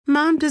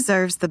Mom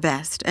deserves the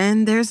best,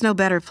 and there's no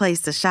better place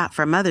to shop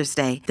for Mother's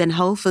Day than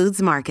Whole Foods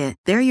Market.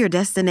 They're your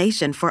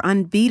destination for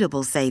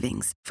unbeatable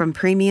savings, from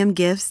premium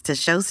gifts to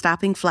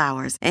show-stopping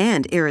flowers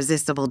and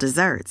irresistible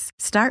desserts.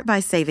 Start by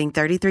saving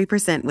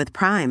 33% with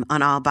Prime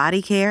on all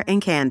body care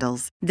and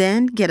candles.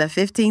 Then get a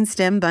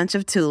 15-stem bunch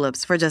of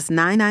tulips for just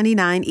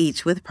 $9.99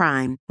 each with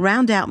Prime.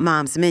 Round out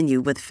Mom's menu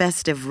with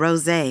festive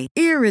rosé,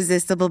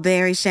 irresistible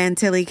berry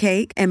chantilly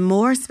cake, and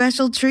more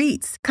special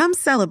treats. Come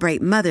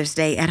celebrate Mother's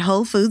Day at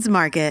Whole Foods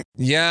Market.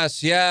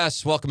 Yes,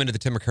 yes. Welcome into the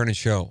Tim McKernan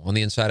Show on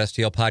the Inside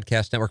STL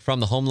Podcast Network from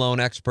the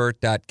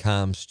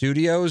HomeLoanExpert.com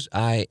studios.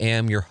 I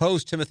am your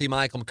host, Timothy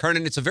Michael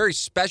McKernan. It's a very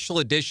special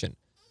edition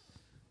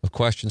of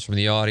questions from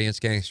the audience.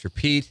 Gangster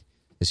Pete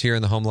is here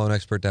in the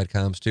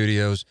HomeLoanExpert.com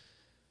studios,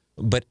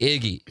 but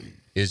Iggy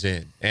is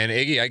in. And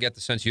Iggy, I get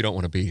the sense you don't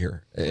want to be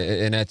here,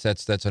 and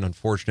that's an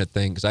unfortunate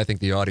thing because I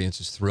think the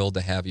audience is thrilled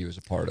to have you as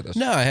a part of this.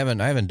 No, I haven't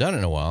done it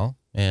in a while.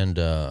 And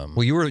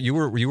well, you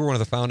were one of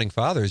the founding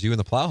fathers. You and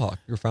the Plowhawk,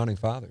 you were founding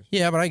fathers.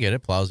 Yeah, but I get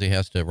it. Plowsy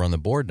has to run the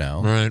board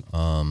now, right?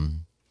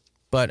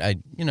 But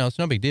it's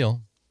no big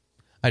deal.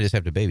 I just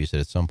have to babysit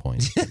at some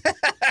point.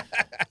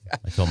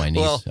 I told my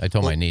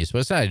niece. But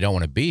it's not I don't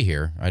want to be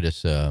here. I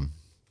just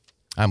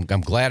I'm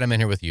glad I'm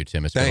in here with you,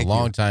 Tim. It's been a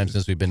long time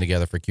since we've been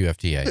together for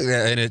QFTA.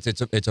 Yeah, and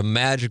it's a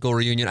magical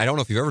reunion. I don't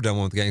know if you've ever done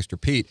one with Gangster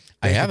Pete.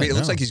 I haven't. It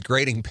looks like he's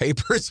grading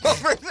papers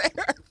over there.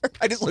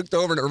 I just looked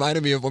over and it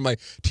reminded me of when my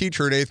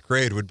teacher in 8th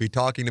grade would be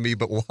talking to me,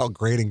 but while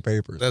grading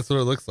papers. That's what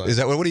it looks like. Is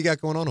that what do you got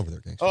going on over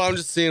there, Gangster? Oh, I'm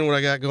just seeing what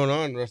I got going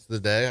on the rest of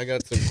the day. I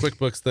got some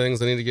QuickBooks things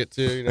I need to get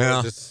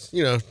to.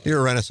 You're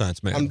a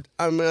Renaissance man.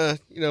 I'm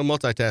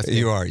multitasking.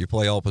 You are. You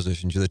play all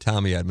positions. You're the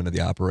Tommy admin of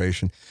the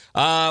operation.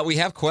 We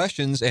have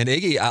questions, and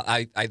Iggy,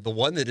 I the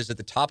one that is at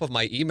the top of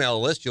my email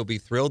list, you'll be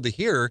thrilled to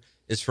hear,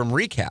 is from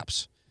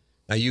Recaps.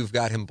 Now you've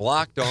got him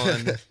blocked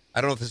on. I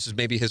don't know if this is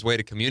maybe his way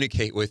to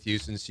communicate with you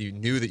since you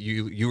knew that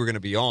you were going to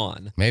be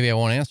on. Maybe I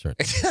won't answer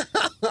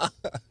it.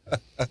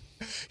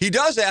 He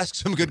does ask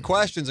some good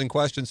questions and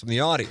questions from the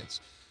audience.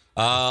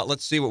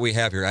 Let's see what we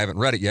have here. I haven't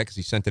read it yet because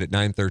he sent it at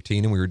 9:13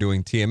 and we were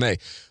doing TMA.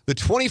 The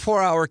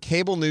 24-hour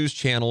cable news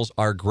channels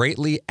are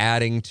greatly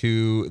adding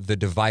to the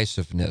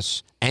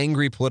divisiveness,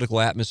 angry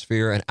political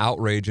atmosphere, and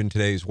outrage in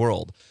today's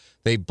world.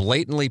 They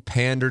blatantly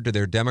pander to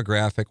their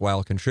demographic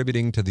while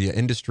contributing to the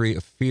industry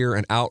of fear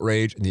and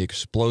outrage and the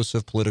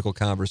explosive political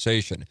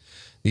conversation.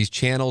 These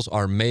channels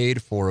are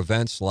made for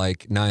events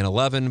like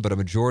 9/11, but a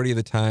majority of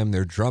the time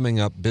they're drumming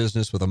up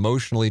business with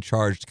emotionally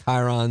charged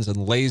chyrons and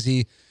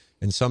lazy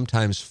and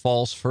sometimes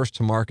false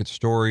first-to-market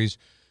stories,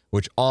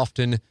 which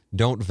often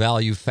don't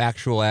value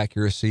factual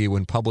accuracy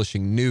when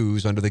publishing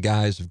news under the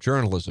guise of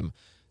journalism.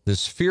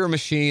 This fear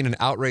machine and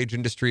outrage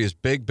industry is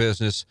big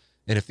business,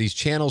 and if these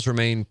channels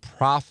remain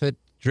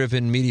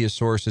profit-driven media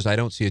sources, I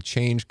don't see a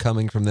change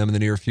coming from them in the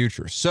near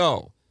future.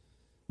 So,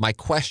 my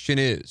question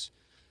is,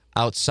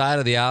 outside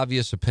of the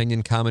obvious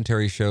opinion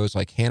commentary shows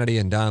like Hannity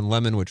and Don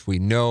Lemon, which we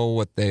know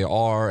what they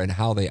are and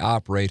how they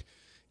operate,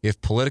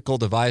 if political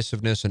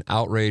divisiveness and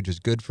outrage is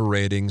good for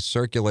ratings,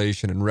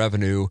 circulation, and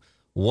revenue,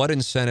 what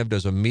incentive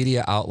does a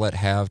media outlet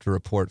have to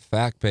report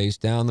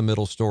fact-based,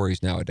 down-the-middle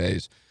stories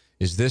nowadays?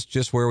 Is this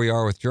just where we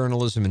are with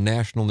journalism and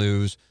national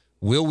news?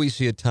 Will we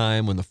see a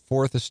time when the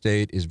Fourth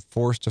Estate is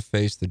forced to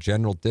face the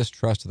general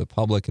distrust of the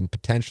public and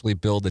potentially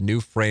build a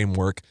new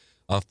framework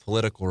of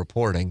political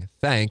reporting?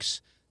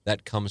 Thanks.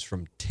 That comes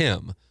from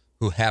Tim,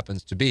 who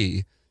happens to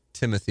be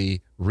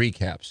Timothy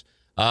Recaps.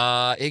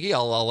 Iggy,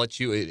 I'll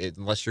let you,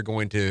 unless you're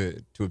going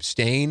to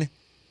abstain,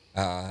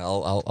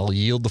 I'll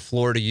yield the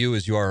floor to you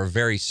as you are a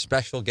very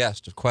special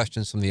guest of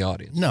questions from the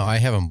audience. No, I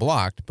haven't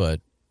blocked, but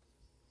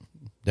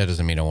that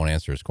doesn't mean I won't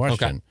answer his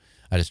question. Okay.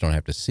 I just don't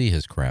have to see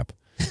his crap.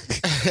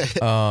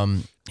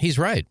 He's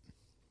right.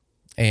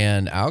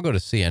 And I'll go to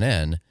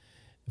CNN.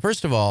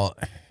 First of all,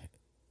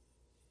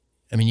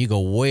 I mean, you go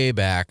way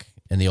back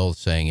in the old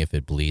saying, if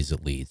it bleeds,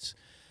 it leads.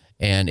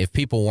 And if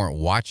people weren't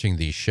watching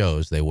these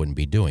shows, they wouldn't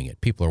be doing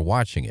it. People are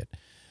watching it.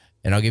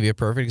 And I'll give you a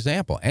perfect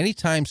example.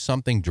 Anytime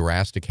something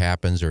drastic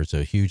happens or it's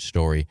a huge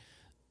story,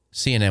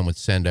 CNN would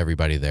send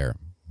everybody there.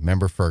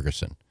 Remember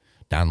Ferguson?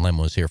 Don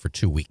Lemon was here for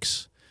 2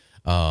 weeks.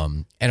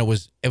 And it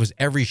was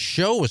every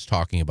show was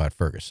talking about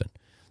Ferguson.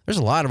 There's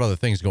a lot of other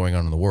things going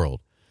on in the world,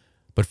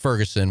 but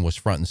Ferguson was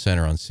front and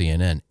center on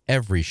CNN.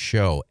 Every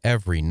show,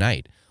 every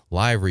night,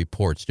 live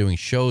reports, doing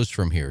shows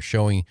from here,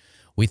 showing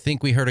we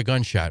think we heard a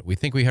gunshot. We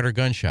think we heard a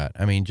gunshot.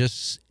 I mean,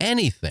 just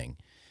anything.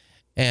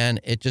 And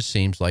it just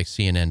seems like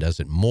CNN does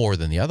it more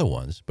than the other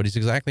ones, but he's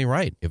exactly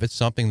right. If it's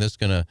something that's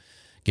going to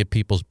get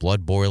people's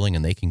blood boiling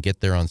and they can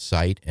get there on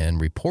site and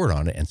report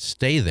on it and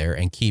stay there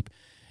and keep,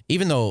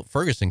 even though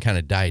Ferguson kind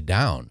of died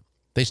down,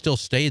 they still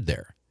stayed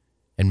there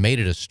and made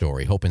it a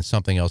story, hoping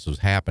something else was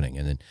happening.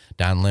 And then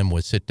Don Lemon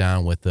would sit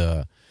down with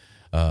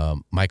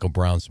Michael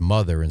Brown's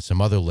mother and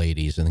some other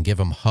ladies and then give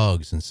them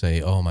hugs and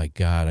say, oh, my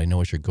God, I know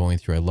what you're going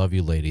through. I love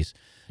you, ladies,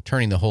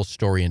 turning the whole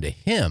story into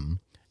him.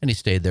 And he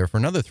stayed there for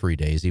another 3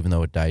 days, even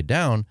though it died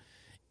down.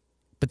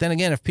 But then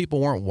again, if people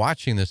weren't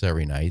watching this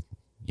every night,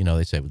 you know,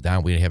 they say, well,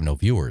 Don, we have no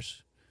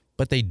viewers.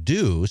 but they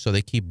do, so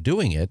they keep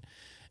doing it.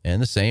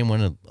 And the same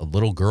when a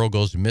little girl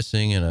goes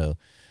missing in a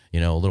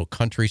little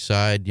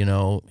countryside,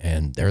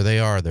 and there they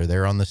are. They're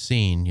there on the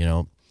scene,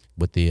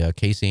 with the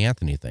Casey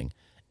Anthony thing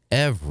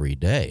every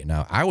day.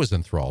 Now, I was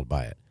enthralled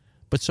by it,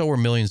 but so were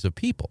millions of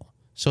people.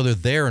 So they're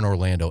there in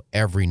Orlando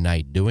every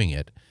night doing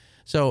it.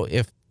 So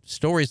if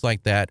stories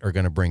like that are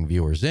going to bring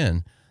viewers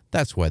in,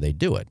 that's why they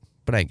do it.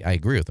 But I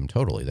agree with them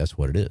totally. That's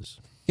what it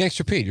is.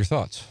 Gangster Pete, your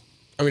thoughts?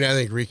 I mean, I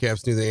think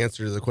Recaps knew the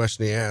answer to the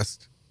question he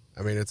asked.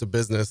 I mean, it's a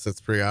business.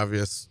 It's pretty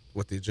obvious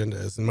what the agenda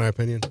is, in my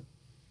opinion.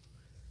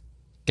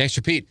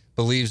 Gangster Pete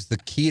believes the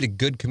key to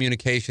good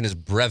communication is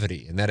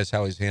brevity, and that is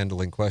how he's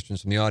handling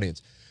questions from the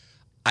audience.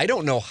 I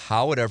don't know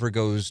how it ever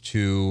goes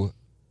to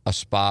a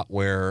spot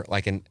where,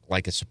 like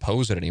a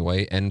supposed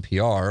anyway,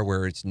 NPR,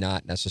 where it's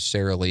not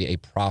necessarily a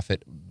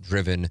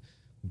profit-driven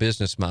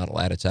business model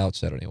at its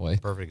outset anyway.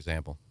 Perfect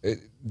example.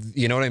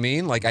 You know what I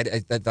mean? Like,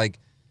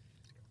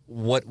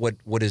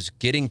 what is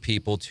getting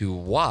people to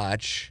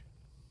watch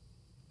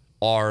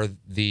are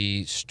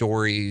the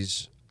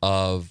stories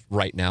of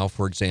right now.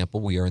 For example,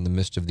 we are in the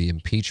midst of the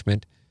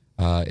impeachment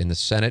in the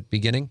Senate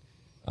beginning.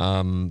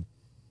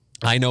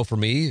 I know for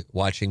me,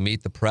 watching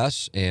Meet the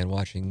Press and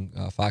watching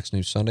Fox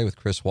News Sunday with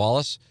Chris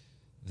Wallace,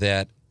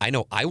 that I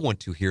know I want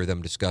to hear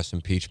them discuss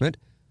impeachment.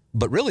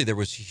 But really, there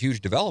was a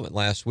huge development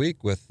last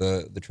week with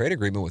the trade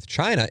agreement with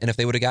China. And if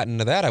they would have gotten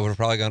into that, I would have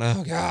probably gone,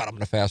 oh, God, I'm going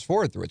to fast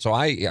forward through it. So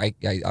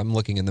I'm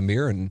looking in the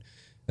mirror and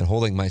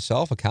holding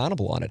myself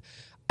accountable on it.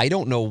 I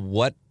don't know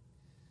what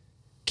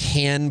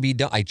can be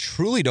done. I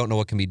truly don't know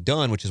what can be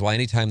done, which is why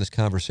anytime this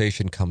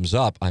conversation comes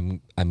up,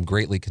 I'm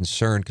greatly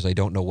concerned because I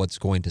don't know what's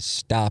going to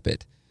stop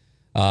it.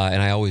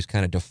 And I always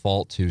kind of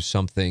default to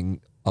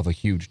something of a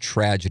huge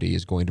tragedy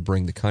is going to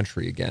bring the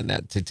country again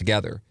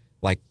together,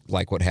 like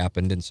what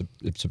happened in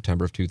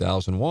September of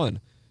 2001.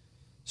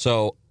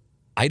 So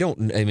I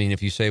mean,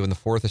 if you say when the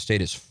fourth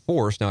estate is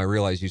forced, now I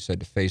realize you said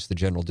to face the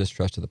general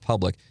distrust of the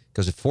public,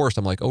 because if forced,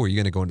 I'm like, oh, are you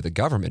going to go into the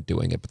government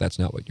doing it? But that's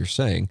not what you're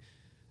saying.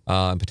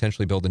 And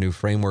potentially build a new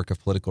framework of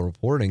political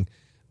reporting.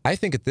 I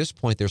think at this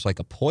point there's like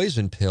a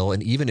poison pill,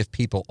 and even if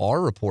people are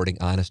reporting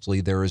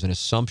honestly, there is an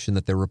assumption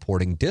that they're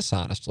reporting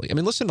dishonestly. I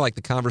mean, listen to like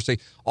the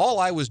conversation. All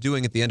I was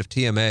doing at the end of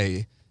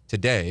TMA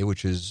today,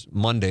 which is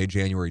Monday,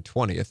 January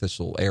 20th, this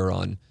will air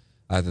on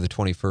either the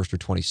 21st or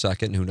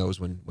 22nd, who knows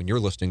when you're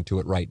listening to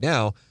it right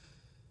now,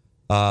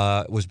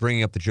 was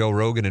bringing up the Joe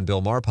Rogan and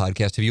Bill Maher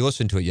podcast. Have you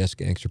listened to it? Yes,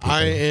 Gangster People.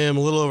 I am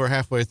a little over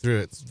halfway through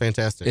it. It's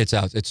fantastic. It's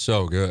out. It's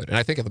so good. And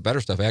I think the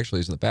better stuff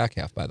actually is in the back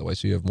half, by the way,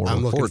 so you have more to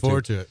look I'm looking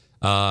forward to it.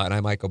 And I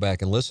might go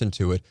back and listen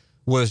to it,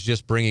 was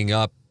just bringing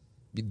up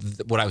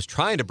what I was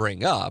trying to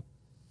bring up,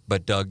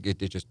 but Doug,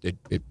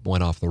 it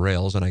went off the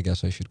rails, and I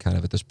guess I should kind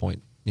of at this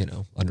point,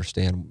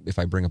 understand if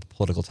I bring up a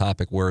political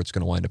topic where it's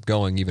going to wind up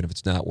going, even if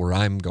it's not where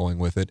I'm going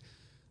with it,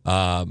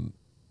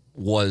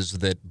 was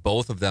that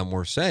both of them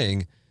were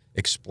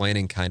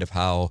explaining kind of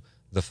how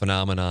the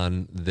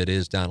phenomenon that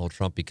is Donald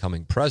Trump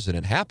becoming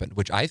president happened,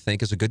 which I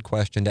think is a good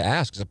question to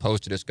ask, as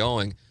opposed to just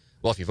going,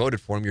 well, if you voted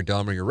for him, you're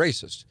dumb or you're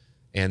racist.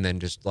 And then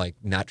just like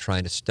not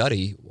trying to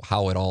study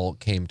how it all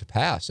came to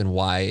pass and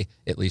why,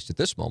 at least at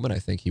this moment, I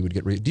think he would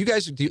get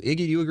Iggy, do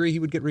you agree he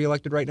would get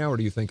reelected right now, or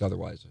do you think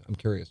otherwise? I'm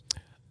curious.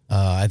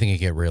 I think he'd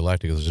get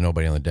reelected because there's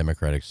nobody on the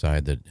Democratic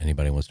side that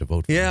anybody wants to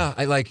vote for. Yeah,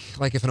 I like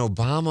if an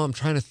Obama, I'm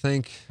trying to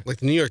think. Like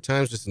the New York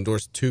Times just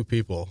endorsed two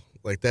people.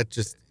 Like that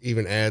just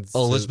even adds.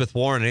 Oh, Elizabeth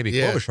Warren and Amy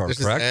Klobuchar, it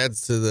just correct?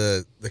 adds to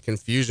the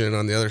confusion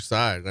on the other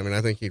side. I mean,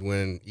 I think he'd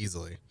win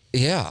easily.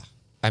 Yeah,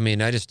 I mean,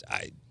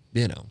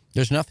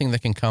 there's nothing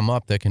that can come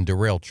up that can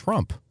derail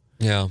Trump.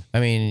 Yeah, I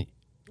mean,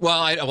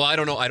 I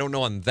don't know. I don't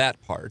know on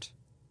that part.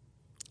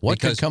 What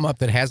could come up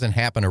that hasn't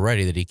happened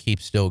already that he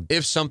keeps still?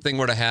 If something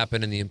were to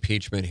happen in the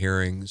impeachment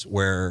hearings,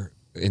 where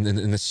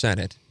in the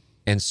Senate,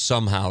 and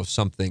somehow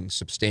something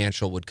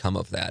substantial would come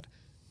of that,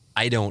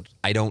 I don't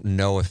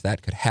know if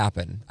that could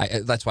happen.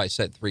 That's why I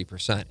said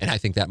 3%, and I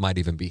think that might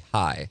even be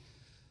high.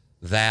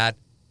 That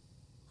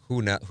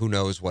who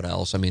knows what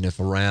else? I mean, if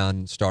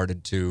Iran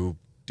started to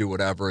do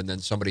whatever, and then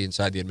somebody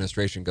inside the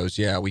administration goes,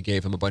 yeah, we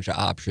gave him a bunch of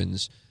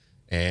options,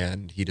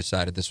 and he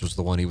decided this was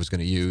the one he was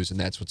going to use, and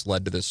that's what's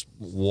led to this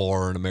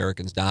war and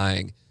Americans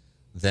dying,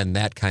 then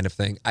that kind of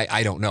thing.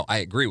 I don't know. I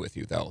agree with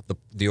you, though.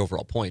 The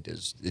overall point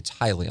is it's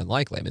highly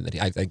unlikely. I mean,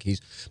 I think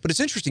he's... But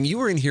it's interesting. You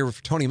were in here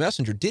for Tony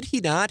Messenger. Did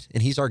he not?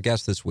 And he's our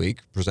guest this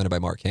week, presented by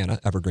Mark Hanna,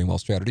 Evergreen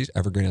Wealth Strategies,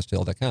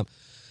 evergreenstl.com.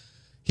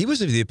 He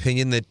was of the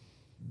opinion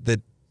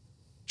that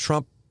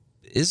Trump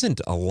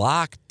isn't a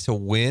lock to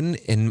win,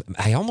 and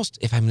I almost,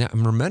 if I'm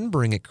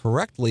remembering it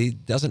correctly,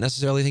 doesn't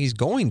necessarily think he's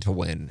going to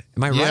win.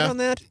 Am I right on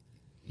that?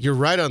 You're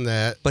right on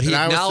that. But he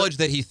acknowledged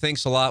that he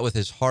thinks a lot with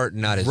his heart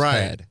and not his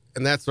head.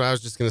 And that's what I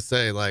was just going to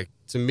say. Like,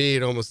 to me,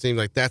 it almost seemed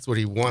like that's what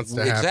he wants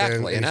to happen.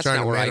 Exactly, and he's that's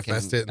not where I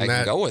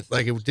can go with it.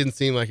 Like, it didn't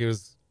seem like it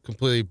was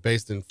completely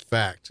based in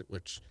fact,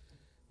 which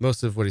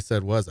most of what he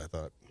said was, I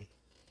thought.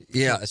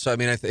 Yeah, so I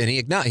mean, and he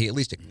at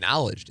least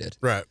acknowledged it.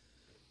 Right.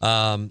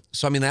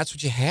 So I mean, that's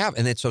what you have,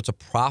 and so it's a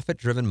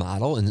profit-driven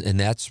model, and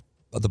that's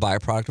the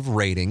byproduct of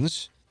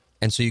ratings.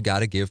 And so you got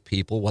to give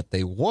people what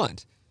they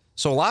want.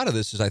 So a lot of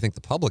this is, I think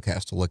the public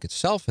has to look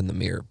itself in the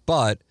mirror,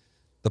 but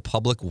the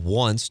public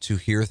wants to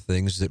hear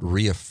things that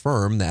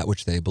reaffirm that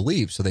which they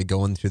believe. So they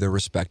go into their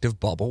respective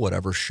bubble,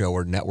 whatever show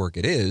or network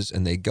it is,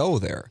 and they go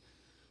there.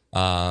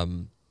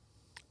 And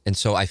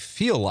so I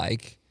feel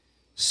like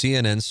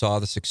CNN saw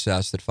the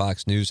success that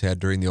Fox News had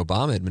during the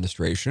Obama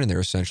administration, and they're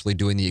essentially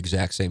doing the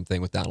exact same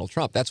thing with Donald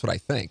Trump. That's what I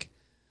think.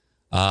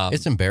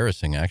 It's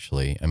embarrassing,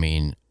 actually. I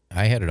mean,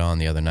 I had it on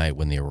the other night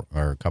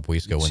or a couple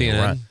weeks ago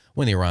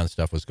when the Iran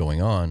stuff was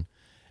going on.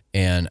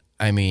 And,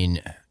 I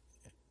mean,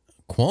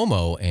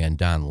 Cuomo and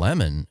Don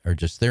Lemon are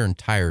just, their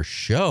entire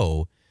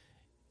show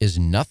is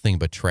nothing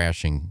but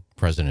trashing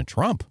President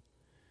Trump.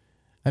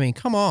 I mean,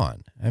 come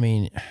on. I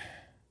mean,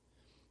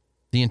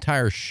 the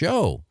entire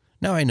show.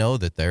 Now, I know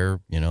that they're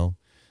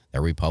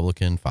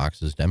Republican,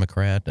 Fox is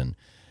Democrat, and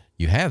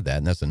you have that.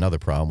 And that's another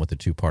problem with the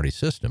two-party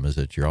system, is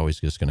that you're always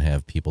just going to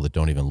have people that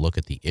don't even look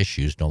at the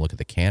issues, don't look at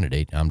the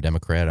candidate. I'm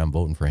Democrat, I'm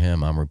voting for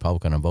him. I'm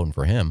Republican, I'm voting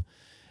for him.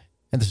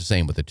 And it's the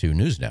same with the two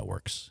news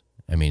networks.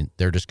 I mean,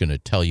 they're just going to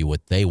tell you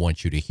what they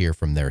want you to hear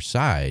from their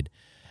side,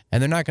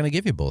 and they're not going to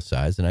give you both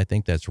sides. And I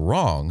think that's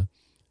wrong,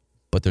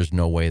 but there's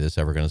no way that's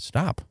ever going to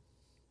stop.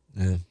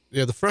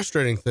 Yeah, the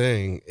frustrating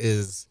thing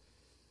is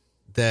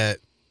that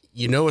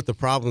you know what the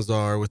problems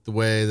are with the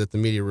way that the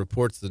media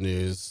reports the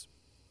news,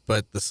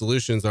 but the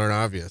solutions aren't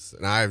obvious.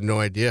 And I have no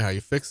idea how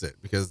you fix it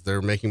because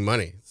they're making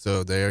money.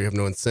 So they have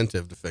no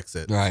incentive to fix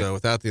it. Right. So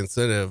without the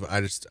incentive, I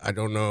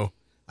don't know.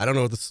 I don't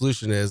know what the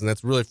solution is. And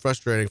that's really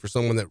frustrating for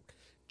someone that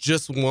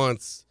just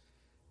wants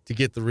to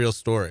get the real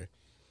story.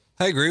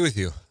 I agree with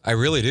you. I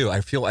really do.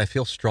 I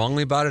feel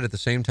strongly about it. At the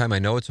same time, I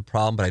know it's a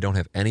problem, but I don't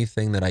have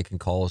anything that I can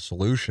call a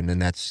solution.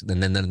 And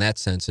then in that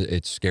sense,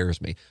 it scares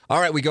me. All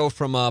right, we go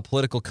from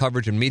political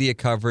coverage and media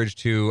coverage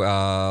to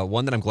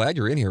one that I'm glad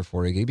you're in here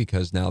for, Iggy,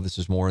 because now this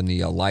is more in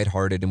the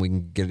lighthearted and we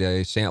can get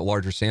a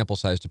larger sample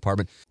size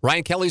department.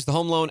 Ryan Kelly's the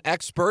home loan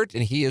expert,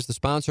 and he is the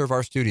sponsor of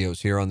our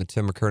studios here on the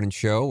Tim McKernan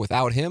Show.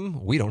 Without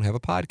him, we don't have a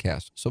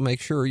podcast. So make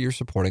sure you're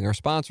supporting our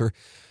sponsor,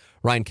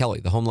 Ryan Kelly,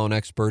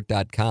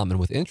 thehomeloanexpert.com. And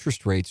with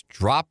interest rates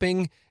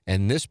dropping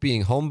and this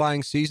being home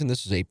buying season,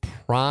 this is a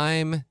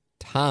prime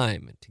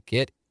time to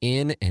get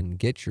in and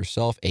get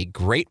yourself a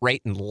great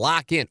rate and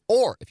lock in.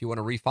 Or if you want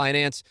to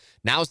refinance,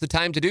 now's the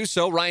time to do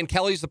so. Ryan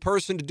Kelly's the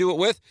person to do it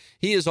with.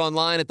 He is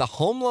online at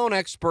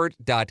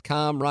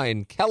thehomeloanexpert.com.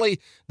 Ryan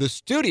Kelly, the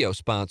studio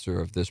sponsor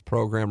of this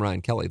program.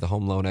 Ryan Kelly,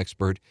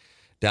 thehomeloanexpert.com.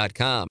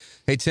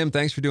 Hey, Tim,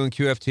 thanks for doing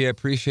QFTA. I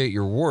appreciate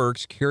your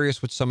works.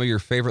 Curious what some of your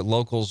favorite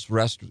local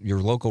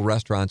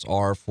restaurants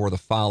are for the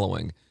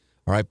following.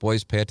 All right,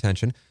 boys, pay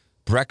attention.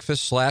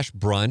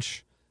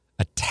 Breakfast/brunch,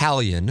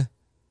 Italian,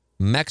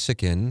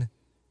 Mexican,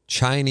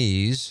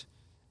 Chinese,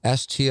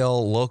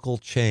 STL local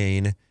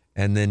chain,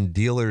 and then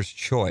dealer's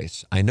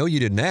choice. I know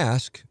you didn't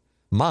ask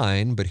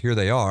mine, but here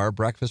they are.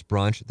 Breakfast,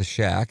 brunch, The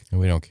Shack.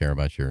 And we don't care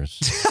about yours.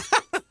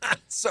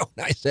 So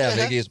nice to have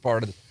Iggy as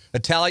part of it.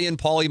 Italian,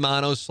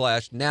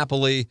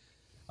 Paulimanos/Napoli,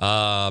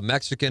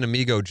 Mexican,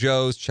 Amigo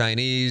Joe's,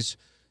 Chinese,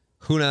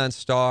 Hunan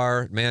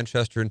Star,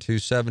 Manchester and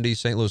 270,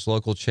 St. Louis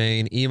local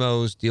chain,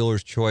 Emo's,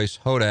 Dealer's Choice,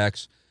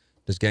 Hodak's.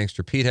 Does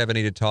Gangster Pete have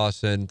any to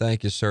toss in?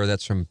 Thank you, sir.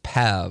 That's from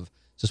Pav.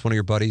 Is this one of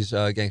your buddies,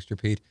 Gangster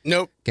Pete?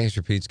 Nope.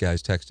 Gangster Pete's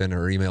guys text in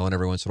or email in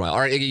every once in a while. All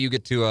right, Iggy, you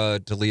get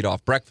to lead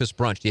off. Breakfast,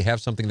 brunch. Do you have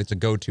something that's a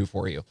go-to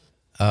for you?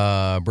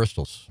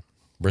 Bristol's.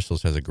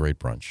 Bristol's has a great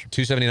brunch.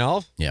 270 and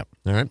olive? Yeah.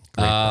 All right.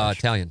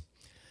 Italian.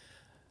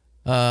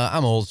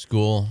 I'm old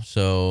school,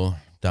 so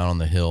down on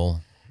the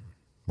hill,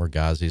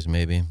 Morgazzi's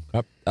maybe.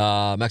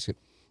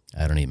 Mexican.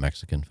 I don't eat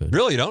Mexican food.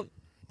 Really, you don't?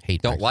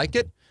 Hate Don't Mexican like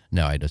it? food.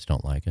 No, I just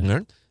don't like it.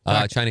 All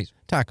right. Chinese.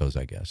 Tacos,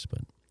 I guess, but.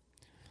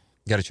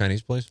 Got a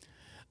Chinese place?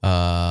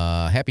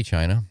 Happy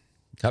China.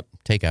 Yep.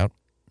 Takeout.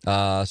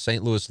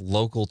 St. Louis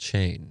local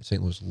chain.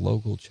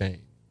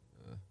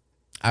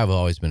 I've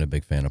always been a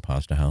big fan of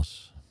Pasta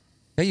House.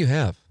 Yeah, you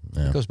have.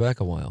 Yeah. It goes back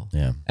a while.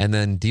 Yeah. And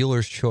then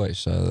Dealer's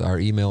Choice. Our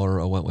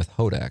emailer went with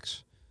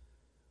Hodak's.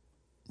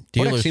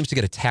 Hodak seems to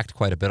get attacked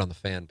quite a bit on the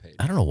fan page.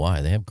 I don't know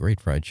why. They have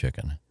great fried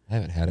chicken. I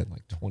haven't had it in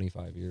like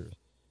 25 years.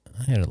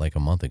 I had it like a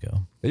month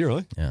ago. Did you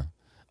really? Yeah.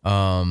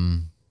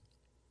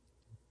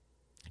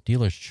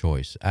 Dealer's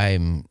Choice. I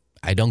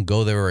don't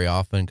go there very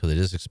often because it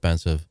is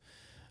expensive,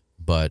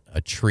 but a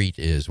treat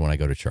is when I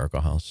go to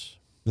Charcoal House.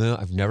 No,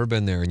 I've never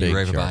been there, and you Big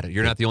rave shark. about it.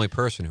 You're not the only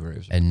person who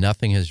raves about it. And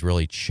nothing has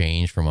really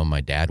changed from when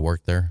my dad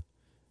worked there.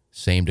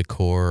 Same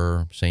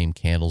decor, same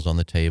candles on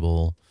the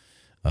table,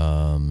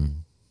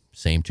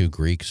 same two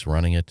Greeks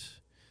running it.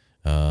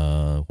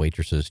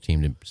 Waitresses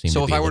seem to be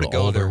So if a I were to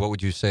little go there, older. what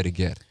would you say to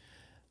get?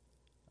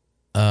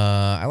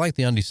 I like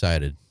the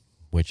undecided,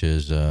 which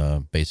is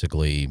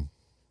basically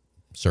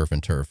surf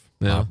and turf,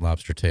 Yeah.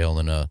 lobster tail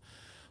and a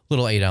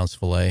little 8-ounce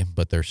fillet.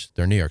 But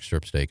their New York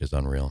strip steak is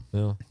unreal.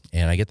 Yeah.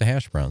 And I get the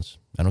hash browns.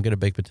 I don't get a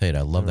baked potato.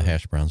 I love the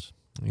hash browns.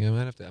 Yeah, I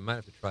might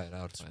have to try it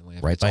out finally.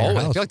 Right It's by your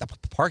always, I house. feel like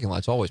the parking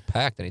lot's always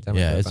packed anytime.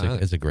 Yeah, I drive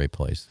by it's a great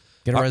place.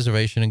 Get a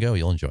reservation and go.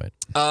 You'll enjoy it.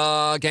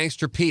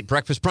 Gangster Pete,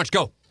 breakfast brunch,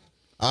 go.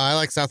 I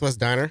like Southwest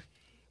Diner.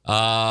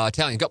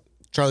 Italian, go.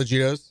 Charlie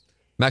Gito's.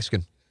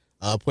 Mexican.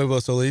 Pueblo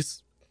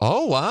Solis.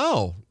 Oh,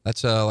 wow.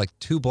 That's like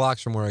 2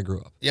 blocks from where I grew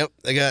up. Yep,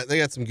 they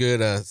got some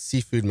good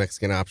seafood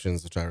Mexican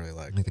options, which I really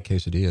like. I think the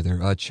quesadilla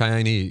there.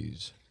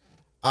 Chinese.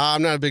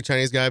 I'm not a big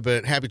Chinese guy,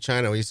 but Happy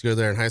China. We used to go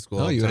there in high school.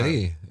 Oh, all the you and time.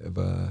 me have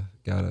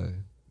got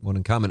one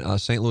in common.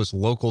 St. Louis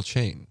local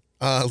chain.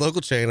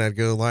 Local chain, I'd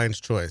go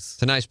Lion's Choice.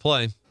 It's a nice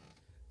play.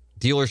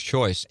 Dealer's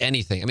choice.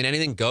 Anything. I mean,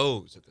 anything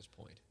goes at this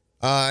point.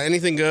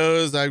 Anything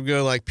goes. I'd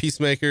go like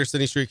Peacemaker,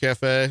 City Street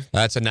Cafe.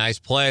 That's a nice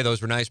play.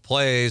 Those were nice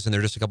plays, and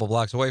they're just a couple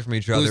blocks away from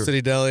each Blue other.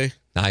 City Deli.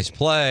 Nice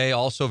play.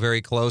 Also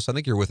very close. I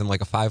think you're within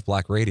like a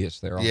 5-block radius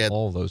there on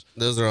all of those.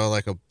 Those are all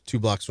like 2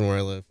 blocks from where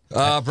I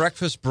live.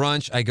 Breakfast,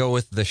 brunch, I go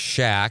with The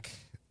Shack.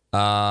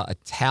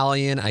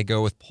 Italian, I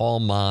go with Paul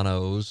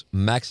Mano's.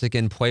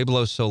 Mexican,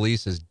 Pueblo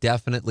Solis is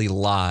definitely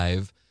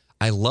live.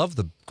 I love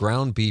the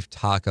ground beef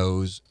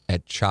tacos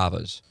at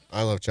Chava's.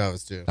 I love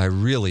Chavez too. I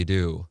really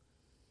do.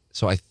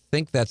 So I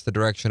think that's the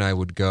direction I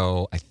would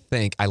go.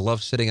 I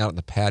love sitting out in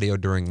the patio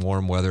during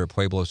warm weather at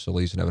Pueblo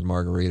Solis and having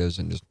margaritas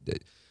and just.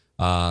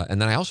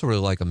 And then I also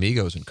really like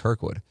Amigos in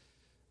Kirkwood.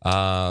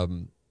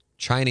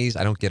 Chinese,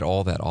 I don't get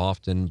all that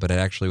often, but it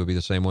actually would be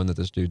the same one that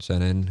this dude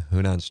sent in,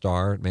 Hunan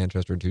Star at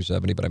Manchester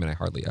 270. But I mean, I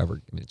hardly ever.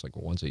 I mean, it's like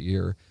once a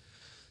year.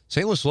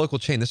 St. Louis local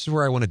chain. This is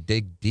where I want to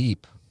dig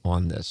deep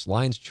on this.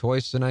 Lion's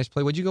Choice is a nice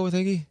play. What'd you go with,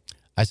 Iggy?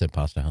 I said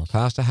Pasta House.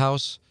 Pasta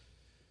House.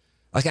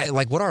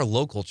 Like what are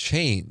local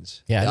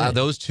chains? Yeah,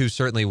 those two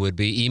certainly would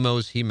be.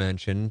 Emo's he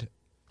mentioned.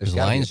 Is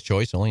Lion's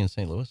Choice only in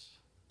St. Louis?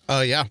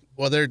 Oh yeah.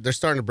 Well, they're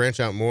starting to branch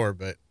out more,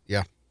 but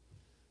yeah.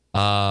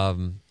 I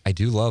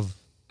do love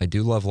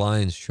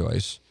Lion's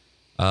Choice.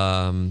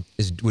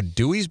 Would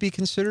Dewey's be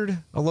considered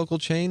a local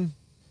chain?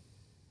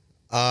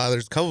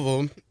 There's a couple of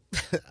them.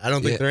 I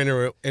don't think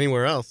they're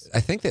anywhere else. I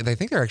think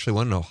they're actually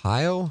one in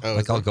Ohio.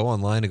 Oh, I'll go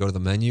online to go to the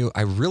menu.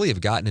 I really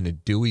have gotten into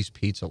Dewey's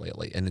Pizza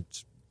lately, and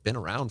it's been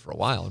around for a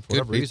while. And for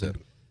whatever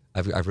reason,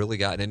 I've really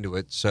gotten into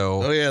it.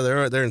 So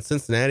they're in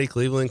Cincinnati,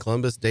 Cleveland,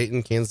 Columbus,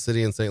 Dayton, Kansas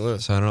City, and St.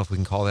 Louis. So I don't know if we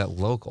can call that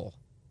local.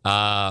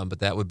 But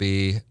that would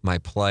be my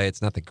play.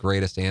 It's not the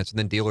greatest answer. And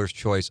then Dealer's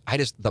Choice.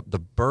 The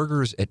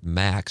burgers at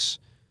Max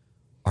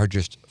are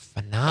just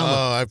phenomenal.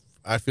 Oh,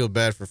 I feel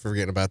bad for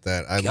forgetting about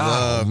that. I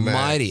love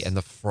Almighty. Max. And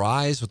the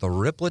fries with the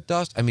riplet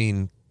dust. I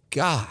mean,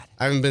 God.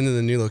 I haven't been to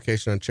the new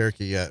location on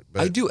Cherokee yet.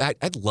 But I do.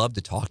 I'd love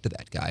to talk to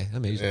that guy. I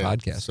mean, he's a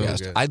podcast so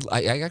guest. good.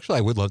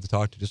 I would love to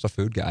talk to just a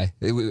food guy.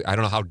 I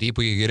don't know how deep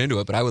we could get into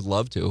it, but I would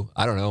love to.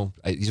 I don't know.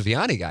 He's a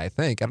Vianney guy, I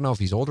think. I don't know if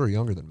he's older or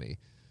younger than me.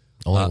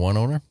 Only one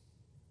owner?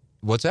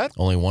 What's that?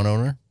 Only one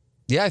owner?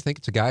 Yeah, I think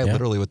it's a guy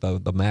literally with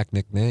the Mac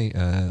nickname,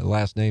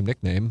 last name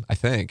nickname. I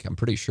think. I'm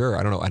pretty sure.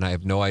 I don't know, and I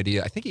have no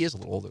idea. I think he is a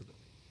little older than me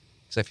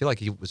because I feel like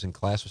he was in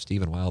class with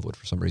Stephen Wildwood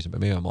for some reason,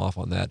 but maybe I'm off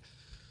on that.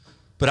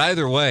 But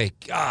either way,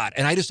 God,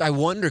 and I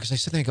wonder because I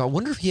sit there and go, I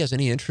wonder if he has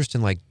any interest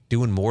in like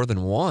doing more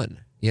than one.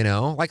 You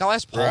know, like I'll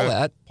ask Paul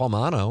that, Paul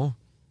Mano.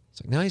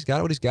 It's like no, he's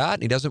got what he's got,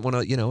 and he doesn't want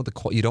to. You know,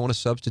 you don't want to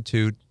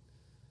substitute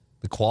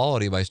the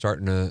quality by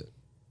starting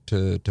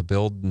to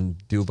build and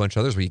do a bunch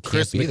of others where you can't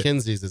Chris beat it.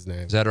 McKenzie's his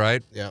name. Is that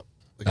right? Yeah.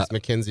 Because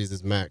McKenzie's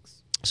is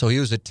Max. So he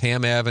was at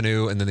Tam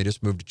Avenue, and then they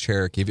just moved to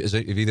Cherokee. Have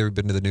you either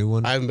been to the new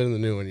one? I haven't been to the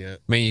new one yet.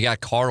 I mean, you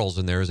got Carl's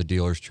in there as a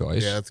Dealer's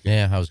Choice. Yeah, that's good.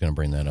 Yeah, I was going to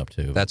bring that up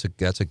too. That's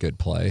a good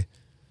play.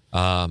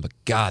 But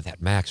God,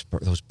 that Max,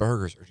 those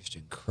burgers are just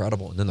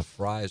incredible, and then the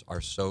fries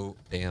are so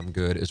damn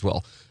good as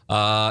well.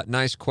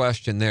 Nice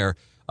question there.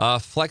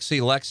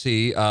 Flexi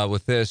Lexi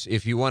with this.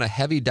 If you want a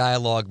heavy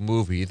dialogue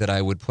movie that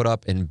I would put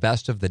up in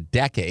best of the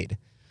decade,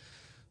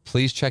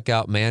 please check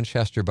out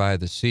Manchester by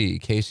the Sea.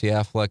 Casey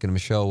Affleck and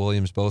Michelle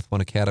Williams both won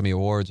Academy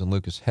Awards, and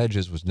Lucas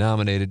Hedges was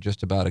nominated,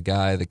 just about a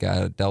guy that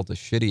got dealt a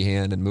shitty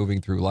hand and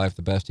moving through life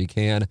the best he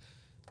can.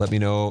 Let me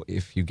know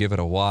if you give it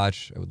a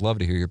watch. I would love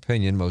to hear your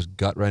opinion. Most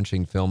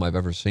gut-wrenching film I've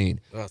ever seen.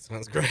 Oh,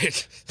 sounds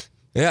great.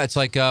 Yeah, it's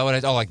like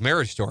like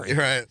Marriage Story.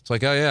 Right. It's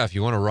like, oh yeah, if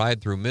you want to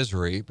ride through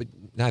misery, but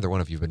neither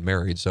one of you have been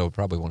married, so it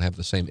probably won't have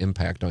the same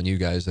impact on you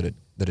guys that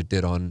it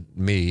did on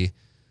me.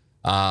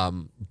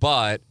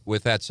 But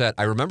with that said,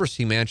 I remember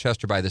seeing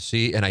Manchester by the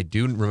Sea, and I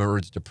do remember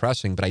it's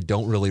depressing, but I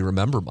don't really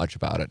remember much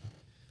about it.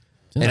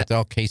 Isn't that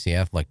all Casey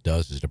Affleck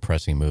does is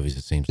depressing movies,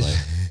 it seems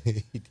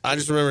like. I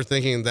just remember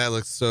thinking that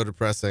looks so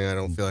depressing. I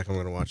don't feel like I'm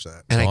going to watch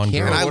that. And I Gone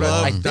can't Girl. remember.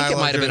 I think it dialogue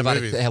might have been about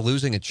driven movies.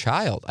 losing a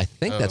child. I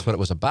think that's what it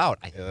was about.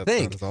 I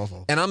think. That's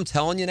awful. And I'm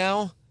telling you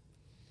now,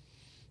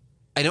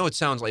 I know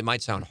it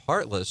might sound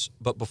heartless,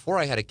 but before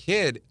I had a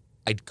kid,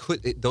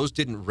 those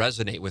didn't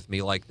resonate with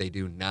me like they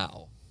do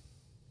now.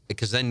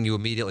 Because then you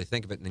immediately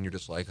think of it, and then you're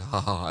just like,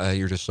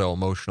 you're just so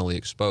emotionally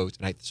exposed.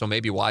 And so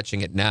maybe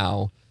watching it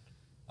now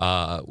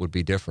would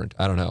be different.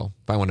 I don't know.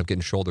 If I wind up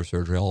getting shoulder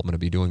surgery, all I'm going to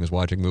be doing is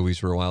watching movies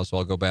for a while. So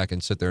I'll go back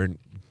and sit there and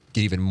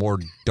get even more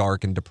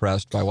dark and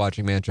depressed by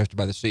watching Manchester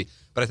by the Sea.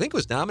 But I think it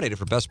was nominated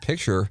for Best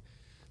Picture.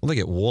 I think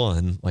it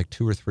won like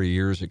 2 or 3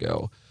 years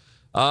ago.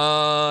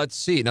 Let's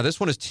see. Now, this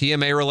one is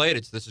TMA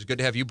related. So this is good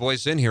to have you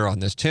boys in here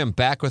on this. Tim,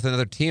 back with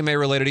another TMA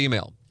related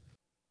email.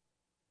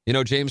 You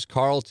know, James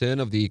Carlton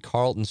of the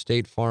Carlton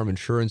State Farm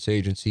Insurance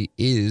Agency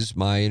is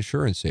my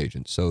insurance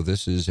agent. So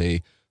this is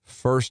a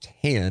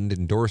first-hand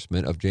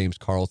endorsement of James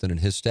Carlton and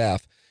his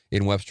staff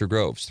in Webster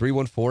Groves.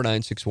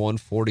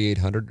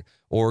 314-961-4800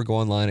 or go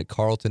online at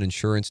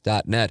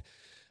carltoninsurance.net.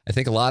 I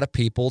think a lot of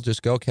people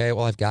just go, okay,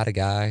 well, I've got a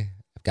guy,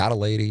 I've got a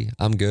lady,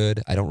 I'm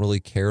good. I don't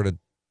really care to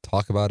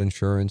talk about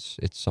insurance.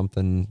 It's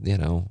something,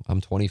 I'm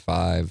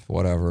 25,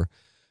 whatever.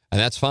 And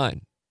that's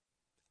fine.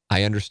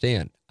 I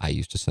understand. I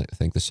used to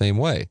think the same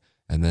way.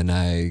 And then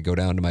I go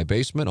down to my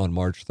basement on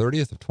March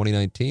 30th of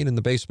 2019 and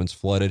the basement's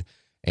flooded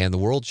and the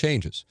world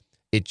changes.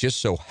 It just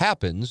so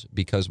happens,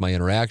 because my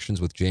interactions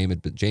with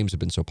James have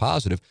been so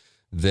positive,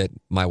 that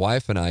my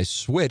wife and I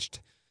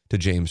switched to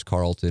James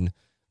Carlton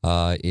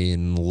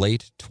in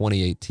late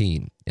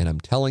 2018. And I'm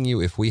telling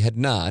you, if we had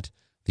not,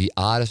 the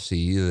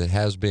odyssey that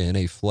has been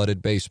a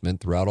flooded basement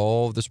throughout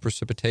all of this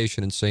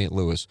precipitation in St.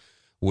 Louis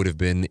would have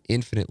been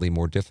infinitely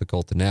more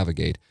difficult to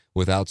navigate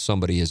without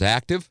somebody as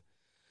active.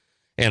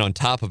 And on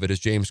top of it is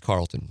James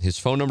Carlton. His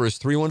phone number is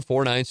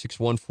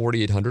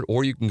 314-961-4800,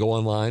 or you can go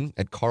online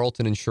at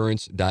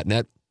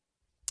carltoninsurance.net.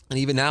 And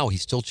even now, he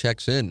still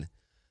checks in.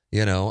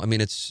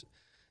 It's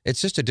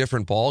just a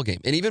different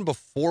ballgame. And even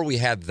before we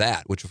had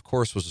that, which of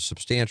course was a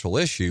substantial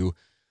issue,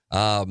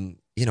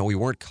 we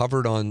weren't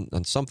covered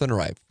on something,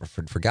 or I'd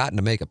forgotten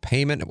to make a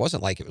payment. It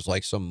wasn't like it was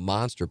like some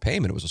monster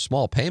payment. It was a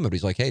small payment.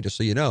 He's like, hey, just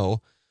so you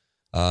know,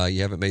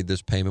 you haven't made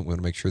this payment. We want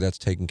to make sure that's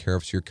taken care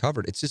of so you're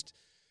covered. It's just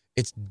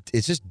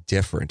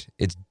different.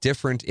 It's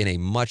different in a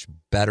much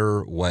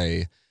better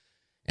way.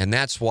 And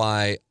that's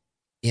why,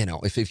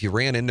 if you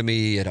ran into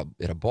me at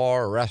a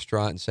bar or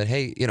restaurant and said,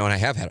 hey, and I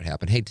have had it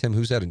happen. Hey, Tim,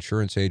 who's that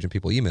insurance agent?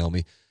 People email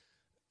me.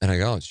 And I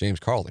go, oh, it's James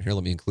Carlton. Here,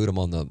 let me include him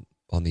on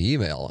the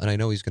email. And I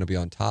know he's going to be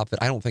on top of it.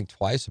 I don't think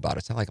twice about it.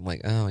 It's not like I'm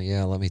like, oh,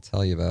 yeah, let me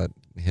tell you about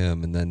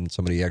him. And then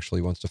somebody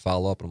actually wants to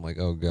follow up. And I'm like,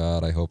 oh,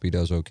 God, I hope he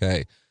does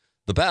okay.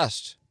 The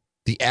best.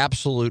 The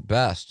absolute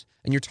best.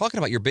 And you're talking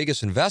about your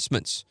biggest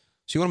investments.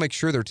 So you want to make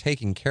sure they're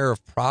taken care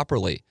of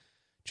properly.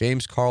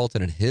 James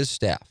Carlton and his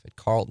staff at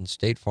Carlton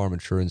State Farm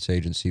Insurance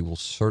Agency will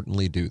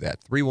certainly do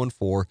that.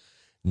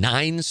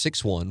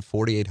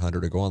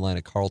 314-961-4800 or go online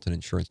at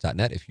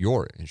carltoninsurance.net. If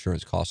your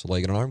insurance costs a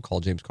leg and an arm,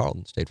 call James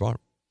Carlton, State Farm.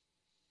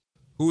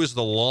 Who is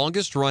the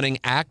longest running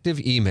active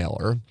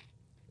emailer?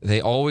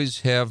 They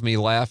always have me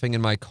laughing in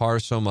my car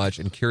so much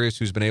and curious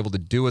who's been able to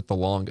do it the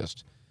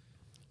longest.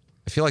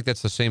 I feel like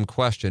that's the same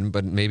question,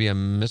 but maybe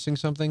I'm missing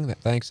something.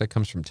 Thanks. That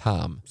comes from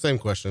Tom. Same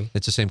question.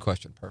 It's the same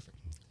question. Perfect.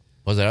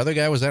 Was that other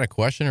guy, was that a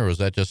question, or was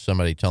that just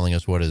somebody telling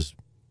us what his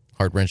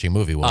heart-wrenching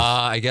movie was?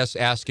 I guess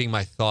asking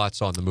my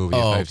thoughts on the movie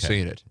if I've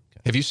seen it.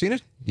 Okay. Have you seen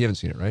it? You haven't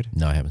seen it, right?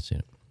 No, I haven't seen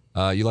it.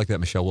 You like that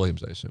Michelle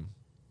Williams, I assume.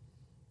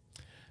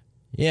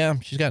 Yeah,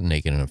 she's gotten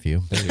naked in a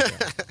few. There you go.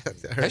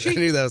 I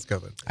knew that was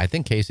coming. I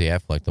think Casey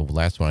Affleck, the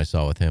last one I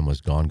saw with him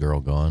was Gone Girl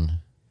Gone,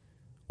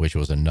 which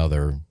was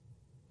another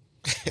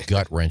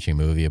gut-wrenching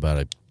movie about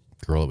a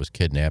girl that was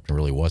kidnapped and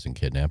really wasn't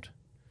kidnapped.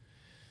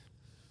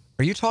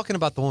 Are you talking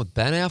about the one with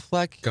Ben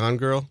Affleck? Gone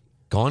Girl?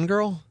 Gone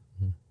Girl?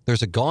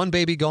 There's a Gone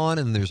Baby Gone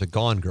and there's a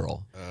Gone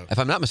Girl. If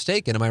I'm not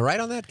mistaken, am I right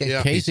on that?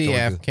 Yeah. Casey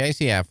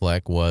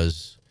Affleck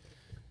was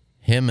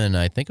him, and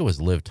I think it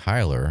was Liv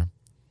Tyler.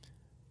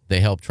 They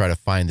helped try to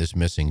find this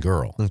missing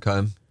girl.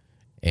 Okay.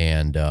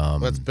 And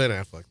that's Ben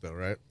Affleck, though,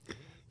 right?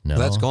 No,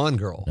 that's Gone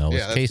Girl. No,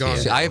 it's Casey.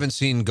 See, I haven't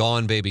seen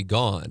Gone Baby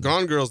Gone.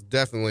 Gone Girl's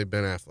definitely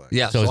Ben Affleck.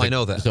 Yeah, so I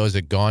know that. So is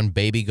it Gone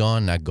Baby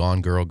Gone, not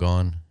Gone Girl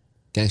Gone?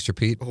 Gangster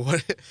Pete.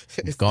 What?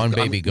 Gone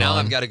Baby Gone. Now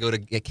I've got to go to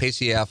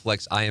Casey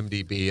Affleck's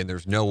IMDb, and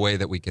there's no way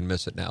that we can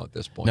miss it now at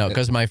this point. No,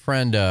 because my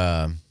friend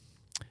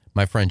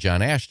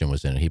John Ashton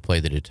was in it. He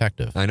played the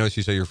detective. I noticed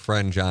you say your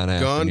friend John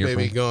Ashton. Gone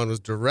Baby Gone was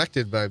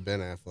directed by Ben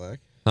Affleck.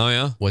 Oh,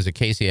 yeah? Was it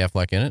Casey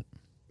Affleck in it?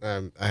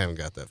 I haven't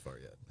got that far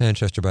yet.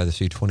 Manchester by the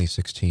Sea,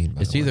 2016.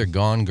 It's either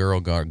Gone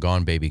Girl,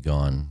 Gone Baby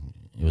Gone.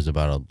 It was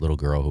about a little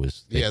girl who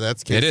was... Yeah,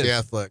 that's Casey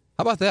Affleck.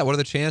 How about that? What are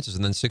the chances?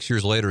 And then 6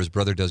 years later, his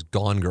brother does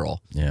Gone Girl.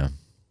 Yeah.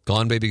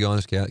 Gone Baby Gone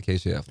is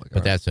Casey Affleck.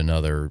 But that's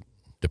another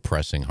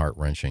depressing,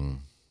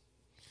 heart-wrenching...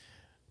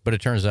 But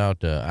it turns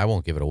out, I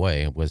won't give it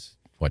away, it was,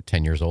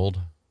 10 years old?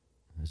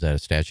 Is that a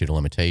statute of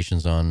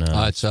limitations on...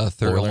 it's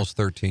almost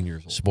 13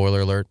 years old.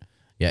 Spoiler alert.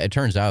 Yeah, it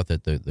turns out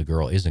that the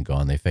girl isn't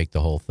gone. They faked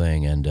the whole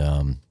thing,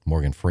 and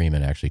Morgan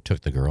Freeman actually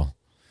took the girl.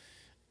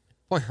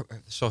 Boy,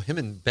 so him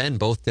and Ben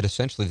both did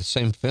essentially the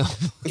same film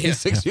in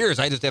 6 years.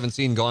 I just haven't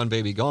seen Gone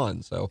Baby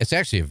Gone. So it's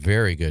actually a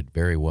very good,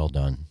 very well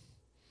done.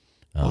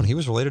 And he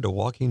was related to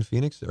Joaquin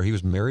Phoenix, or he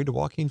was married to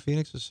Joaquin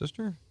Phoenix's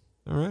sister?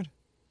 All right.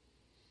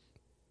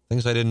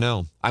 Things I didn't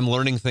know. I'm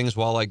learning things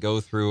while I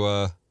go through...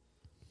 yeah,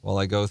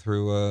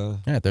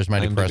 there's my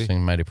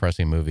IMDb.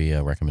 depressing movie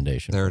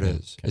recommendation. There it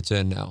is. Okay. It's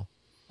in now.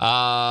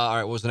 All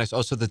right, what was the next?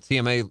 Oh, so the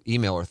TMA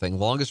emailer thing.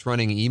 Longest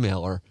running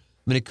emailer. I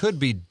mean, it could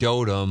be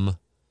Dotem.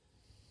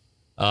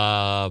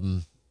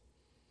 Carlos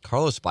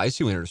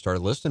Spicy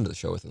started listening to the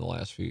show within the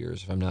last few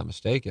years, if I'm not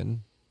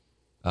mistaken.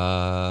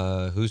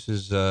 Who's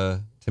his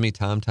Timmy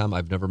Tom?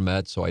 I've never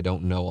met, so I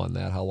don't know on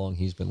that how long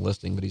he's been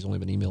listening, but he's only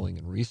been emailing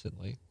in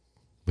recently.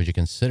 Would you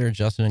consider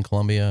Justin in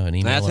Columbia an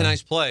email? That's a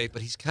nice play,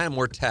 but he's kind of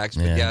more text.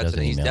 But Yeah, he he's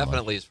doesn't email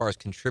definitely, as far as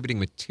contributing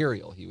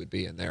material, he would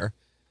be in there.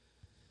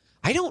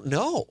 I don't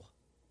know.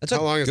 That's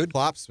How long good. has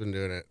Plop's been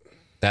doing it?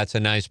 That's a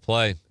nice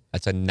play.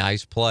 That's a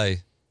nice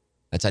play.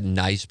 That's a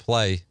nice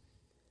play.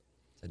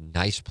 It's a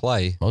nice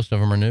play. Most of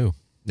them are new.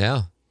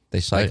 Yeah. They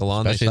cycle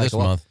on. They Especially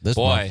cycle on. this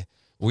month.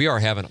 We are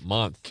having a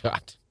month.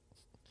 God.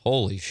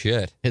 Holy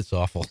shit. It's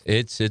awful.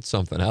 It's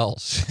something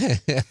else.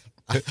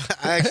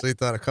 I actually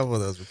thought a couple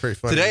of those were pretty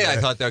funny. Today I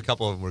thought that a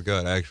couple of them were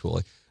good,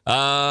 actually.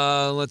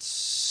 Let's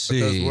see.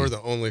 But those were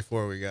the only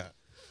 4 we got.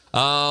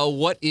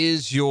 What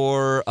is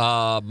your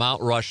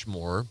Mount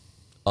Rushmore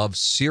of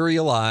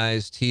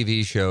serialized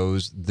TV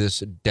shows this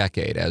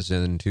decade, as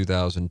in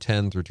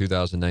 2010 through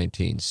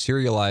 2019?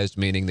 Serialized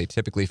meaning they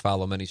typically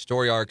follow many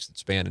story arcs that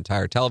span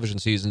entire television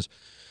seasons,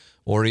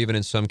 or even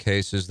in some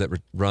cases that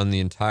run the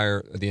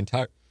entire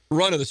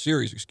run of the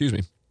series. Excuse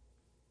me.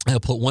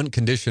 I'll put one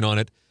condition on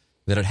it,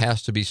 that it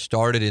has to be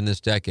started in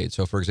this decade.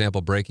 So, for example,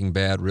 Breaking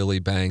Bad really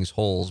bangs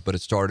holes, but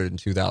it started in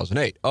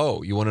 2008.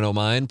 Oh, you want to know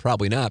mine?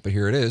 Probably not, but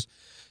here it is.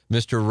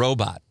 Mr.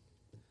 Robot.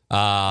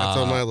 That's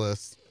on my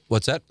list.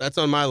 What's that? That's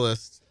on my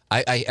list.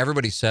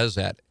 Everybody says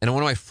that. And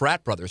one of my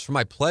frat brothers from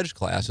my pledge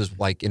class is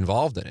like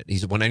involved in it.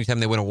 Anytime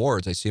they win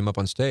awards, I see him up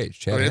on stage.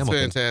 Chad It's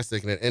Hamilton.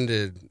 fantastic, and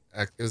it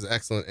was an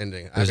excellent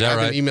ending. Is that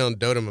right? I've been emailing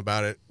Dotem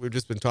about it. We've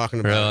just been talking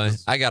about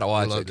it. I got to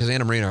watch it because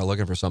Anna Marie and I are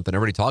looking for something.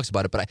 Everybody talks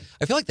about it, but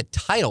I feel like the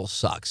title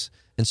sucks.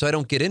 And so I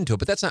don't get into it.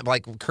 But that's not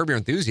like Curb Your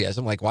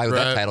Enthusiasm. Like, why would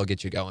that title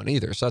get you going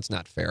either? So that's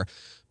not fair.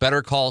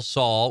 Better Call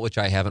Saul, which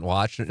I haven't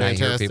watched, and I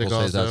hear people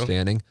say is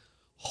outstanding.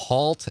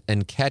 Halt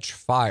and Catch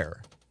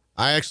Fire.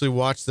 I actually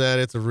watched that.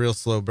 It's a real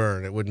slow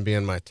burn. It wouldn't be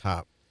in my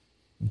top.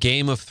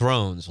 Game of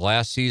Thrones.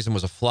 Last season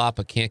was a flop,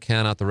 but can't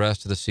count out the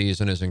rest of the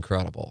season is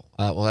incredible.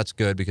 Well, that's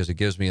good because it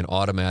gives me an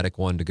automatic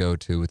one to go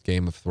to with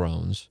Game of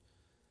Thrones.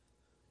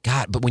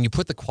 God, but when you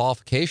put the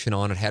qualification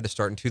on, it had to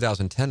start in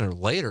 2010 or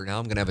later. Now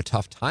I'm going to have a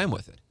tough time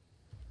with it.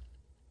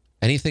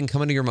 Anything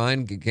coming to your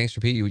mind,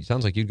 Gangster Pete? It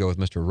sounds like you'd go with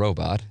Mr.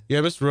 Robot.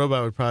 Yeah, Mr.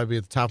 Robot would probably be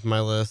at the top of my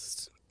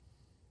list.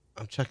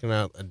 I'm checking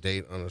out a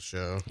date on a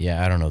show.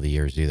 Yeah, I don't know the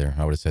years either.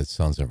 I would have said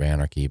Sons of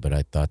Anarchy, but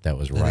I thought that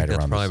was right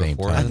around the same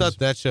time. I thought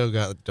that show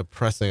got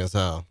depressing as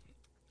hell.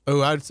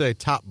 Oh, I'd say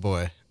Top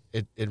Boy.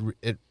 It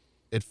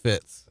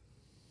fits.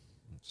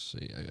 Let's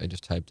see. I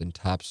just typed in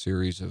top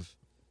series of...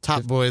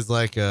 Top Boy is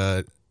like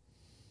a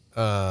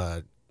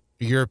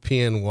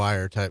European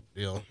Wire type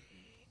deal.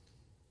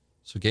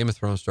 So Game of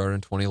Thrones started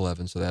in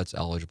 2011, so that's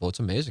eligible. It's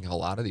amazing how a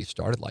lot of these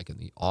started like in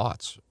the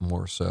aughts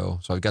more so.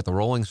 So I've got the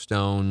Rolling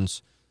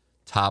Stones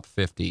top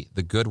 50.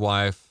 The Good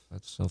Wife,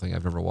 that's something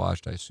I've never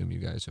watched. I assume you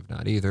guys have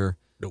not either.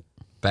 Nope.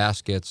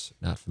 Baskets,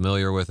 not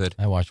familiar with it.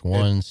 I watched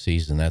one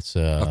season. That's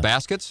Of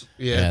Baskets?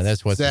 Yeah,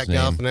 that's what's Zach his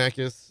name.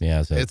 Galifianakis.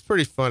 Yeah, it's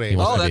pretty funny.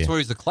 was- Oh, gonna that's be where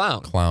he's the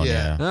clown. Clown,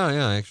 Yeah. yeah. Oh,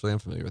 yeah, actually I'm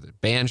familiar with it.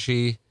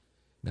 Banshee,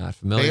 not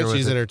familiar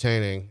Banshee's with it.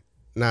 entertaining,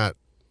 not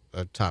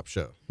a top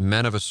show.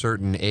 Men of a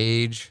Certain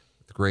Age,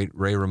 the great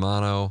Ray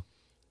Romano,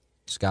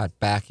 Scott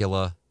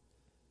Bakula,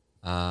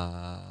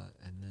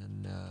 and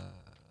then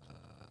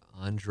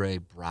Andre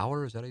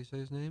Brower, is that how you say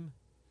his name?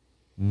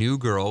 New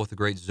Girl with the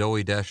great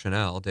Zooey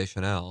Deschanel.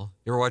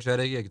 You ever watch that,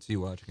 Iggy? I could see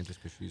you watching it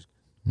just because she's...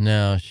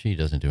 No, she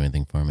doesn't do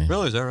anything for me.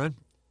 Really, is that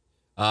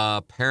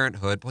right?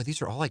 Parenthood. Boy,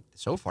 these are all like,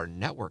 so far,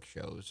 network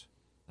shows.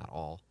 Not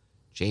all.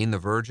 Jane the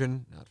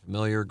Virgin, not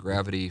familiar.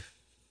 Gravity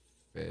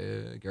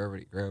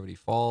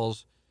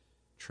Falls.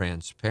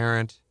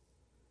 Transparent.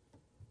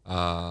 You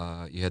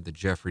had the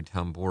Jeffrey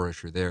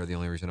Tamborisher there. The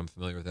only reason I'm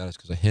familiar with that is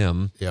because of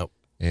him. Yep.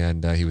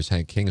 And he was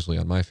Hank Kingsley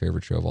on my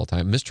favorite show of all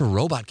time. Mr.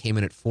 Robot came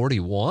in at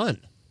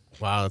 41.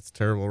 Wow, that's a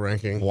terrible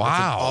ranking. Wow.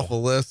 That's an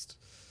awful list.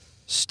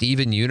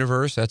 Steven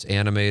Universe, that's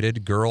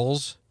animated.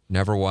 Girls,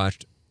 never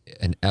watched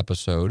an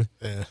episode.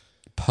 Yeah.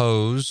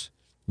 Pose,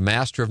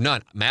 Master of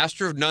None.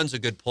 Master of None's a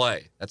good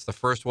play. That's the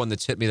first one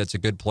that's hit me that's a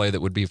good play that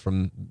would be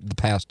from the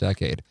past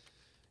decade.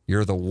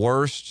 You're the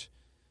Worst.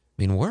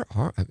 I mean, where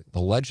are...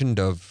 The Legend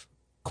of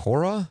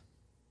Korra?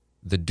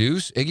 The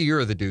Deuce? Iggy,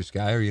 you're the Deuce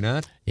guy, are you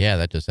not? Yeah,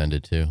 that just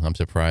ended too. I'm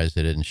surprised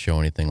they didn't show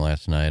anything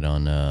last night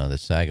on the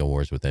SAG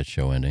Awards with that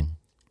show ending.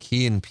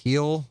 Key and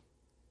Peele,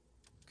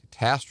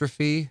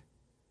 Catastrophe,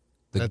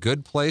 The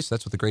Good Place.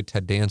 That's with the great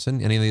Ted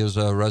Danson. Any of those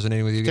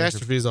resonating with you guys?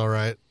 Catastrophe's all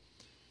right,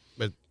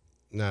 but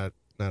not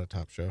a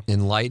top show.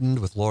 Enlightened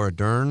with Laura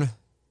Dern.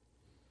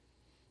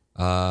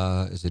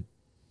 Is it?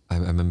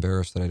 I'm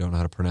embarrassed that I don't know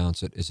how to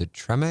pronounce it. Is it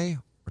Treme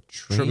or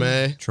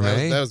Treme?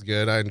 Treme. That was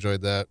good. I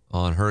enjoyed that.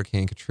 On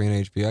Hurricane Katrina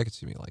HBO. I could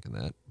see me liking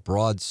that.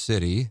 Broad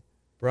City.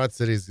 Broad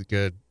City's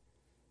good.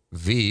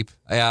 Veep.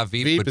 Yeah,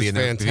 Veep would is be in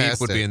there. fantastic. Veep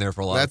would be in there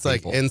for a lot That's of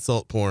people. like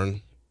insult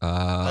porn.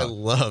 I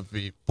love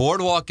Veep.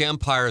 Boardwalk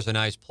Empire is a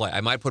nice play.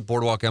 I might put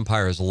Boardwalk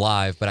Empire as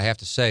live, but I have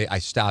to say I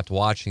stopped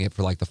watching it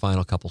for like the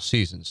final couple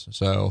seasons.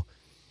 So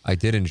I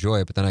did enjoy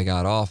it, but then I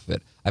got off of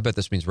it. I bet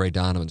this means Ray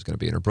Donovan's going to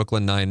be in her.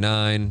 Brooklyn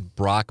Nine-Nine,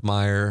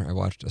 Brockmire. I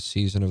watched a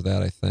season of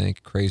that, I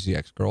think. Crazy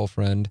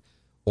Ex-Girlfriend.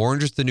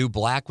 Orange is the New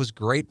Black was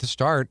great to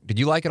start. Did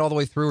you like it all the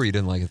way through or you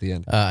didn't like it at the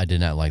end? I did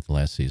not like the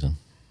last season.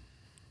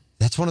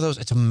 That's one of those.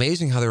 It's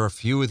amazing how there are a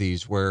few of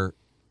these where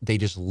they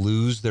just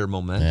lose their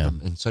momentum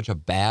in such a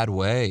bad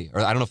way.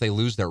 Or I don't know if they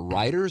lose their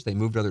writers. They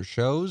move to other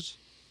shows.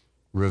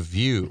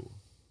 Review.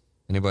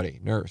 Anybody?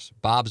 Nurse.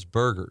 Bob's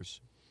Burgers.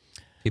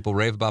 People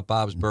rave about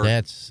Bob's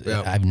Burgers.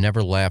 I've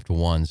never laughed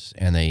once.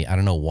 And I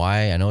don't know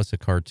why. I know it's a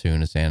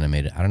cartoon. It's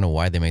animated. I don't know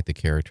why they make the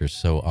characters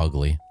so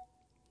ugly.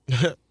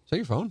 Is that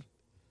your phone?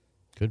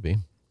 Could be.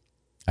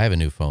 I have a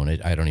new phone.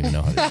 I don't even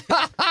know how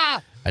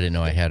to. I didn't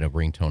know I had a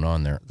ringtone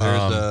on there.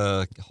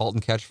 There's Halt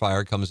and Catch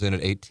Fire comes in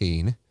at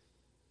 18.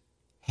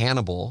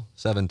 Hannibal,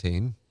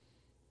 17.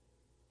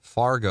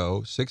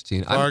 Fargo,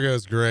 16.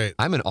 Fargo's great.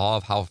 I'm in awe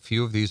of how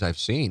few of these I've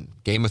seen.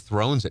 Game of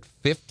Thrones at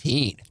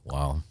 15.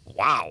 Wow.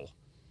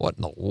 What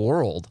in the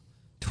world?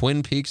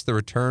 Twin Peaks, The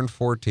Return,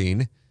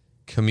 14.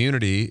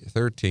 Community,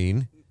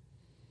 13.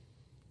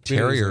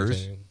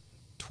 Terriers,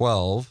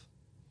 12.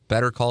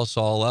 Better Call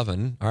Saul,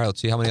 11. All right,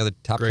 let's see how many other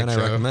top Great 10 I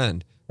show.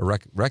 recommend or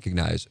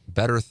recognize.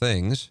 Better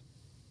Things,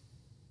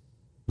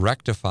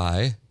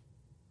 Rectify,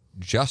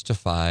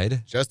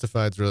 Justified.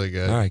 Justified's really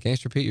good. All right,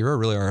 Gangster Pete, you're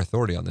really our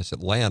authority on this.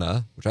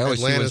 Atlanta, which I always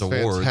Atlanta's see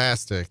wins awards.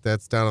 fantastic.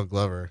 That's Donald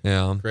Glover.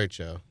 Yeah. Great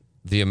show.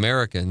 The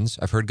Americans.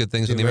 I've heard good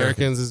things The on The Americans.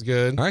 Americans is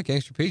good. All right,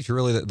 Gangster Pete, you're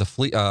really the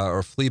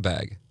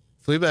Fleabag.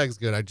 Fleabag's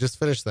good. I just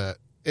finished that.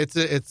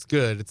 It's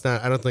good. It's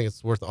not. I don't think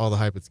it's worth all the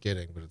hype it's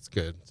getting, but it's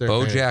good. It's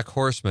BoJack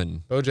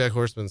Horseman. BoJack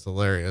Horseman's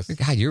hilarious.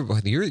 God, you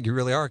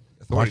really are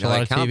authority. Watch a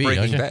lot of TV, Breaking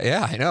don't you? Bad.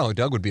 Yeah, I know.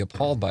 Doug would be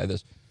appalled by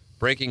this.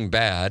 Breaking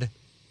Bad,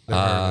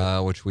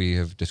 which we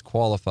have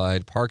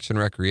disqualified. Parks and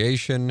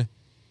Recreation,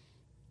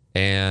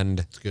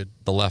 and It's good.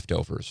 The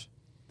Leftovers.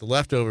 The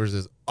Leftovers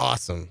is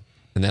awesome.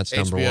 And that's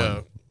number HBO.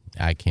 one.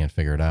 I can't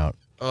figure it out.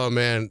 Oh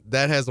man,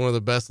 that has one of the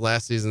best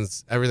last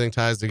seasons. Everything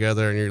ties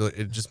together, and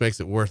it just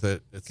makes it worth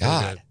it. It's so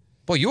God. good.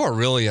 Boy, you are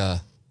really a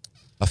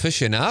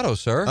aficionado,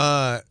 sir.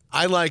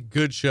 I like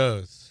good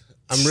shows.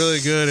 I'm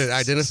really good at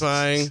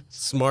identifying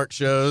smart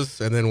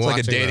shows and then It's watching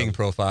like a dating them.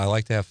 profile. I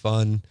like to have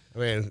fun. I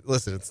mean,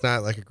 listen, it's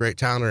not like a great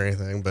town or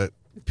anything, but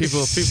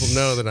people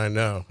know that I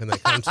know, and they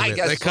come to I me.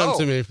 guess They come so.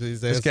 to me for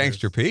these answers. It's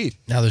Gangster Pete.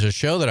 Now, there's a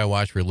show that I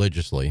watch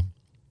religiously,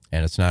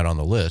 and it's not on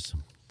the list,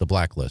 The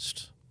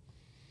Blacklist,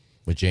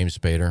 with James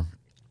Spader.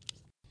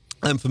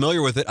 I'm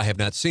familiar with it. I have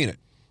not seen it.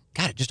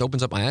 God, it just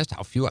opens up my eyes to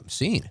how few I've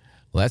seen.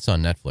 Well, that's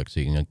on Netflix, so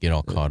you can get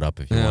all caught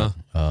up if you want.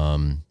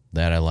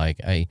 That I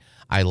like.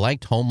 I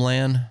liked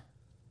Homeland.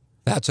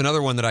 That's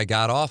another one that I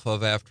got off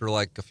of after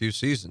like a few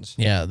seasons.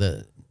 Yeah,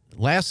 the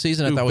last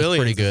season I thought was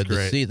Billions pretty is good.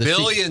 great.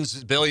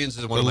 Billions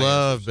is one I of my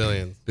love answers.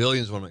 Billions.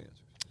 Billions is one of my answers.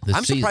 The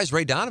I'm season- surprised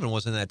Ray Donovan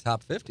wasn't in that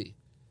top 50.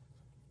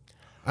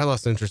 I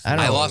lost interest. I in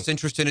don't I know. lost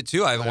interest in it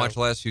too. I haven't watched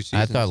the last few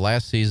seasons. I thought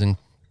last season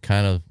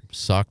kind of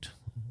sucked.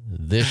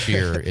 This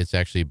year, it's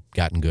actually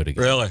gotten good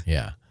again. Really?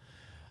 Yeah.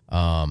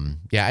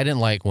 Yeah, I didn't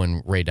like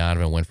when Ray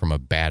Donovan went from a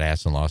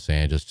badass in Los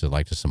Angeles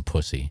to some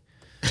pussy.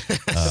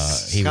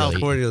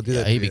 California will do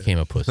that He to you. became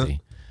a pussy.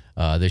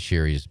 This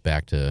year, he's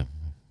back to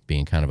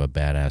being kind of a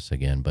badass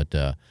again. But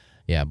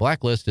yeah,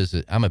 Blacklist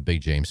I'm a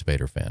big James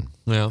Spader fan.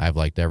 Yeah. I've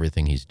liked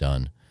everything he's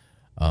done,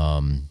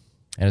 and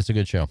it's a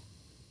good show.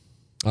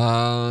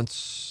 Let's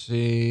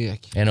see.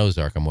 And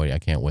Ozark, I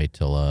can't wait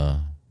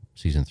till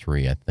season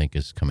 3. I think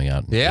is coming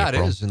out. In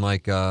April. It is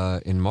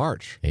in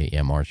March.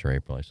 Yeah, March or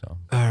April. So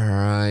All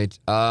right.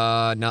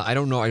 Now I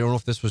don't know. I don't know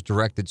if this was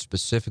directed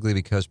specifically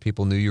because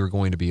people knew you were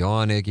going to be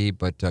on, Iggy.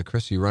 But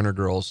Chrissy Runner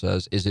Girl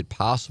says, "Is it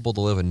possible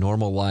to live a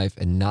normal life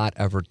and not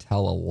ever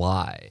tell a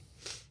lie?"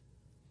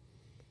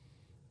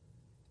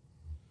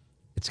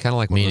 It's kind of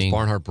like one of those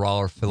Barnhart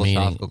Brawler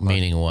philosophical questions.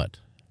 meaning what?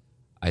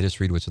 I just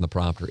read what's in the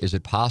prompter. Is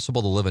it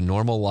possible to live a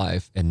normal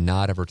life and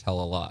not ever tell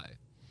a lie?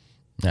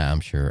 Yeah, I'm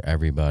sure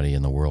everybody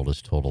in the world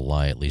has told a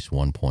lie at least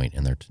one point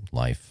in their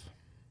life.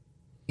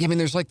 Yeah, I mean,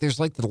 there's like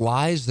the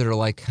lies that are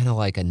like kind of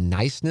like a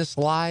niceness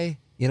lie.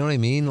 You know what I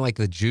mean? Like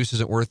the juice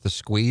isn't worth the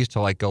squeeze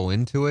to like go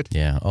into it.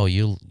 Yeah. Oh,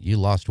 you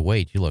lost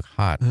weight. You look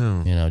hot.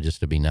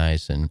 Just to be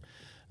nice. And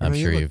I'm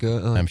you sure look you've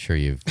good. I'm sure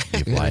you've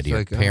lied to your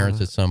like,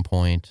 parents at some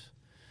point.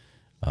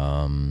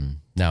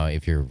 Now,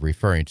 if you're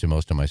referring to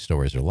most of my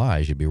stories are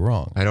lies, you'd be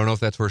wrong. I don't know if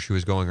that's where she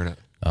was going or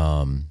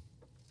not.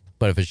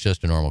 But if it's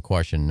just a normal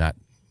question,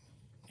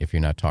 if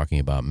you're not talking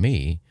about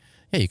me,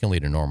 yeah, you can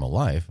lead a normal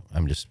life.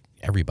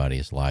 Everybody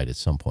has lied at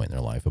some point in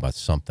their life about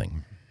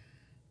something.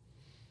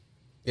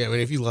 Yeah, I mean,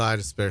 if you lie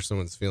to spare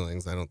someone's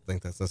feelings, I don't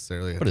think that's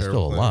necessarily But it's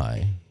still a thing.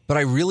 lie. But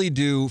I really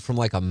do, from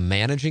like a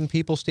managing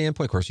people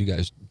standpoint. Of course, you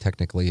guys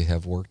technically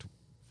have worked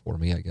for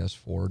me, I guess.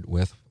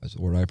 With is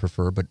the word I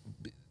prefer. But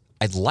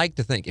I'd like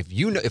to think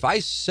if I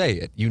say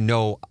it,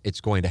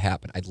 it's going to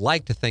happen. I'd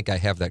like to think I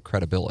have that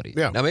credibility.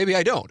 Yeah. Now maybe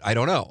I don't. I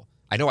don't know.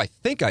 I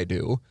think I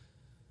do.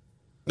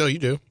 No, you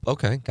do.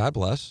 Okay. God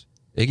bless.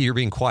 Iggy, you're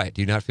being quiet.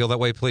 Do you not feel that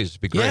way? Please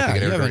be great. Yeah, to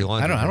get you air dirty haven't-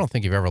 laundry. I don't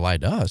think you've ever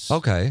lied to us.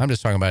 Okay. I'm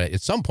just talking about it.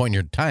 At some point in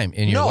your time,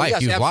 in your life,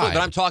 yes, you've absolutely. lied.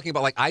 But I'm talking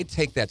about like I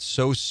take that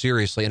so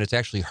seriously, and it's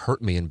actually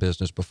hurt me in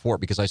business before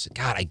because I said,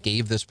 God, I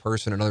gave this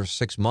person another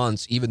 6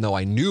 months, even though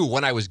I knew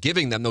when I was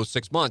giving them those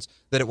 6 months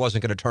that it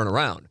wasn't going to turn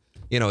around.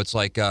 It's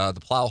like the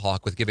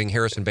Plowhawk with giving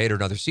Harrison Bader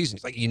another season.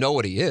 It's like, you know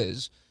what he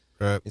is.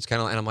 Right. It's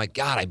kind of, and I'm like,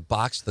 God, I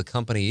boxed the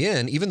company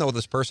in, even though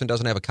this person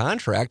doesn't have a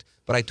contract,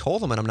 but I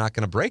told them, and I'm not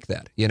going to break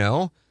that, you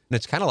know? And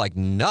it's kind of like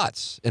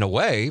nuts in a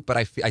way, but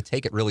I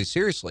take it really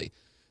seriously.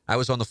 I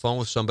was on the phone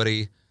with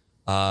somebody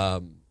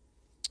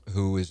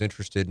who is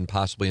interested in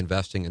possibly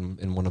investing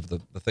in one of the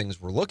things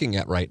we're looking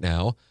at right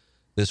now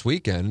this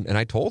weekend. And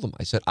I told them,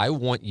 I said, I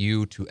want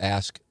you to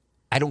ask,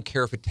 I don't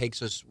care if it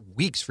takes us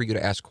weeks for you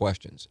to ask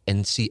questions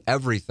and see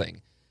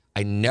everything.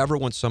 I never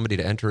want somebody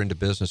to enter into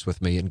business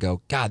with me and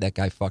go, God, that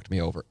guy fucked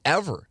me over,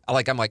 ever.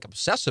 I'm like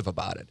obsessive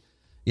about it,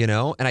 you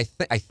know? And I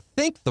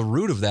think the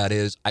root of that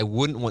is I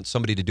wouldn't want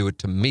somebody to do it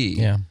to me.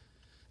 Yeah.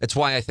 That's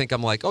why I think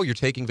I'm like, oh, you're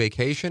taking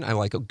vacation? I'm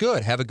like, oh,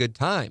 good, have a good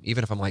time.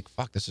 Even if I'm like,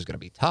 fuck, this is going to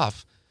be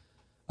tough.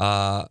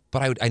 But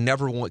I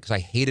never want, because I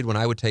hated when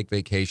I would take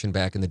vacation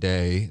back in the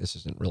day. This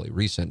isn't really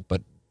recent,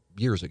 but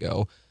years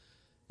ago.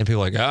 And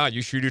people are like,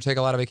 you sure do take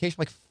a lot of vacation?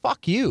 I'm like,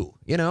 fuck you.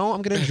 You know,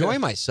 I'm going to enjoy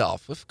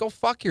myself. Go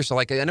fuck yourself.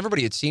 Like, and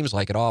everybody, it seems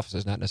like at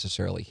offices, not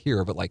necessarily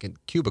here, but like in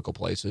cubicle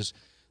places,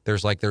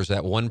 there's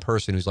that one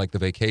person who's like the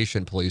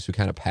vacation police who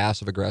kind of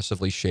passive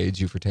aggressively shades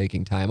you for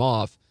taking time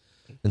off.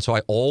 And so I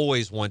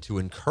always want to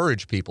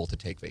encourage people to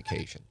take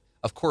vacation.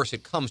 Of course,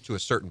 it comes to a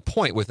certain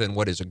point within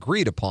what is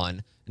agreed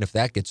upon. And if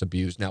that gets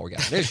abused, now we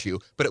got an issue.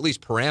 But at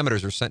least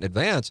parameters are set in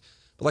advance.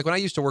 But like when I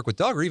used to work with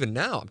Doug, or even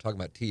now, I'm talking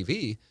about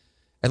TV,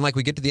 and like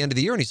we get to the end of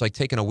the year and he's like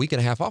taking a week and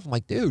a half off. I'm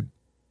like, dude,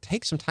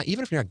 take some time.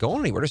 Even if you're not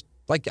going anywhere, just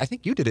like, I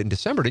think you did it in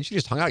December. Didn't you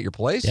just hung out at your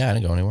place? Yeah, I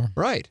didn't go anywhere.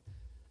 Right.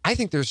 I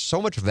think there's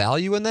so much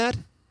value in that.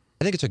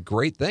 I think it's a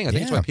great thing. I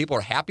think it's why people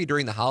are happy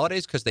during the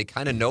holidays, because they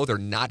kind of know they're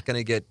not going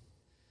to get,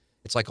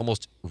 it's like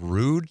almost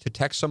rude to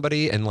text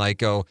somebody and like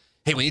go,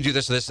 hey, when you do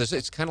this.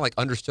 It's kind of like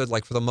understood,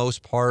 like for the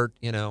most part,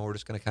 you know, we're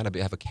just going to kind of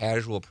have a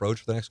casual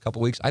approach for the next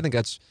couple of weeks. I think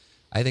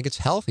it's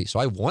healthy.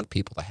 So I want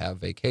people to have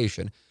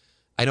vacation.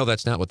 I know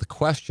that's not what the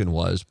question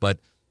was, but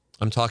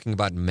I'm talking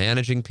about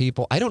managing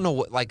people. I don't know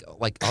what, like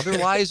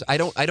otherwise, I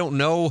don't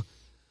know,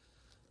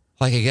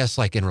 like, I guess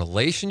like in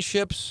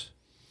relationships,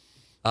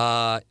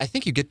 I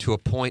think you get to a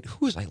point,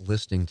 who was I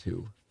listening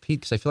to?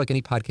 Pete, because I feel like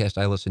any podcast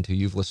I listen to,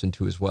 you've listened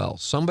to as well.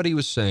 Somebody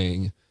was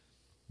saying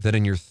that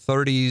in your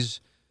 30s,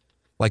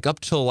 like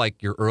up till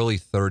like your early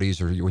 30s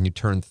or when you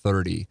turn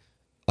 30,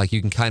 like you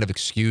can kind of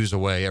excuse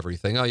away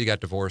everything. Oh, you got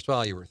divorced.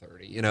 Well, you were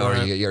 30, you know,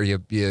 right. or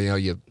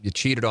you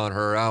cheated on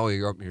her. Oh,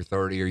 you're up in your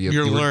 30, or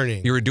you're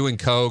learning. You were doing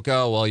coke.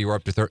 Oh, well, you were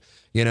up to 30,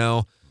 you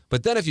know.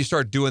 But then if you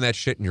start doing that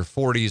shit in your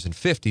 40s and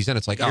 50s, then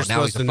it's like, you're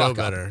now he's a fuck up.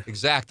 Better.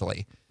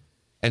 Exactly.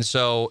 And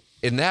so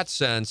in that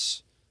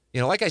sense, you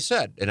know, like I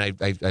said, and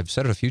I've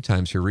said it a few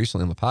times here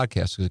recently on the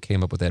podcast because it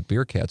came up with that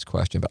Beer Cats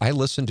question, but I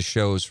listen to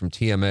shows from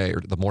TMA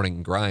or the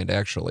Morning Grind,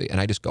 actually, and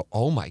I just go,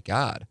 oh, my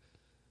God.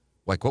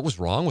 Like, what was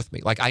wrong with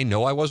me? Like, I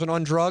know I wasn't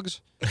on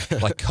drugs.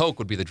 Like, coke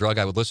would be the drug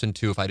I would listen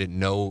to if I didn't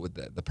know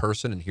the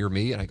person and hear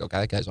me, and I go,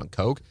 God, that guy's on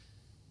coke.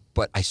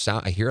 But I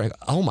go,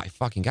 oh, my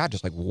fucking God,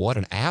 just like, what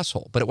an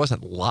asshole. But it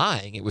wasn't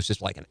lying. It was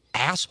just like an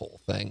asshole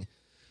thing.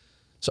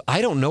 So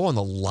I don't know on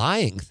the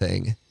lying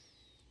thing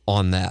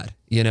on that,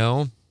 you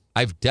know?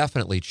 I've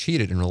definitely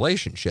cheated in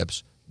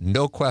relationships,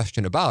 no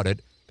question about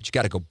it, but you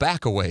got to go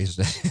back a ways,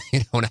 you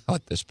know, now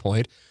at this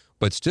point,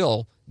 but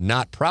still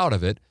not proud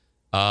of it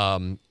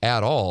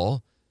at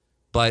all.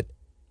 But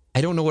I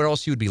don't know where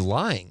else you would be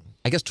lying.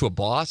 I guess to a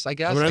boss, I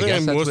guess. I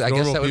think most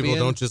normal people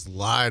don't just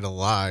lie to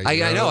lie. I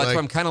know. That's why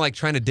I'm kind of like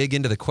trying to dig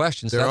into the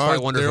questions. That's why I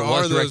wonder if it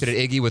was directed at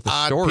Iggy with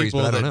the stories,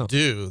 but I don't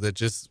know. That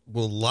just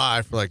will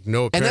lie for like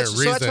no apparent reason.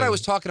 So that's what I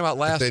was talking about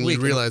last week. Then you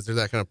realize they're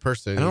that kind of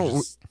person. I don't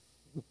know.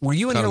 Were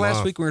you in here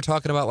last week when we were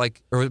talking about,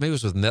 like, or maybe it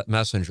was with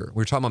Messenger? We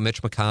were talking about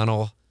Mitch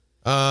McConnell.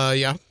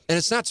 Yeah. And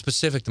it's not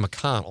specific to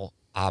McConnell,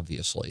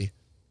 obviously,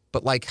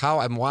 but like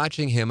how I'm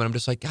watching him and I'm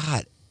just like,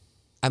 God,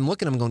 I'm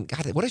looking, I'm going,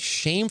 God, what a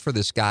shame for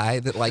this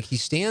guy that like he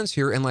stands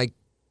here and like,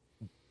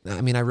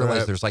 I mean, I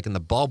realize there's like in the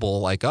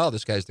bubble, like, oh,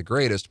 this guy's the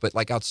greatest, but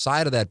like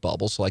outside of that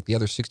bubble, so like the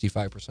other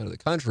 65% of the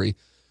country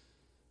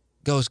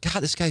goes,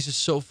 God, this guy's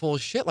just so full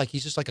of shit. Like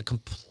he's just like a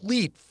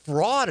complete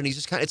fraud. And he's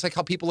just kind of, it's like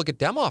how people look at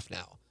Demoff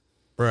now.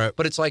 Right.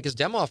 But it's like, as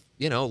Demoff,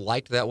 you know,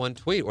 liked that one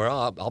tweet where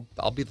I'll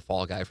be the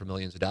fall guy for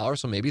millions of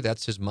dollars. So maybe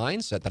that's his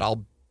mindset, that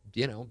I'll,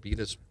 you know, be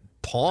this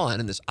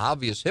pawn and this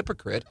obvious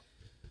hypocrite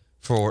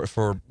for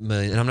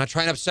millions. And I'm not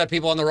trying to upset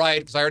people on the right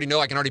because I already know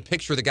I can already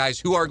picture the guys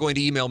who are going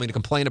to email me to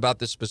complain about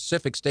this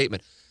specific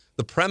statement.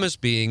 The premise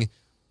being,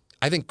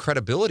 I think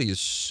credibility is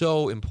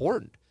so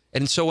important.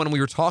 And so when we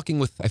were talking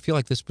with, I feel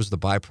like this was the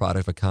byproduct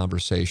of a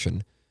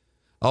conversation.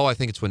 Oh, I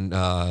think it's when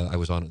I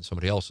was on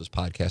somebody else's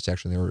podcast.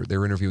 Actually, they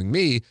were interviewing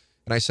me.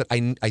 And I said,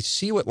 I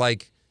see what,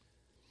 like,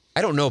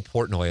 I don't know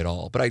Portnoy at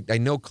all, but I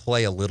know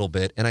Clay a little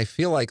bit. And I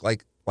feel like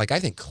I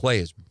think Clay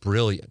is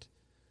brilliant.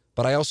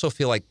 But I also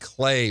feel like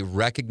Clay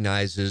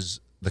recognizes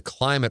the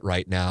climate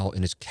right now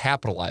and is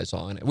capitalized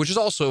on it, which is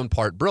also in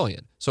part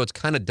brilliant. So it's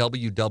kind of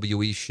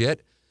WWE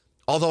shit.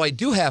 Although I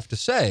do have to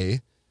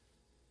say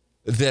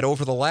that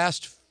over the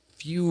last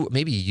few,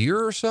 maybe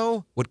year or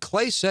so, what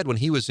Clay said when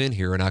he was in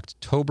here in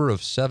October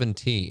of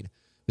 17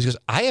 was, because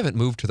I haven't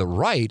moved to the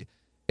right.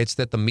 It's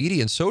that the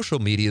media and social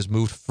media has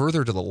moved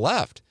further to the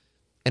left.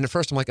 And at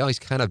first I'm like, oh, he's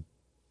kind of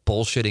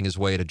bullshitting his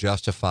way to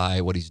justify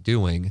what he's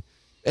doing.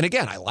 And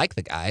again, I like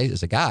the guy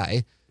as a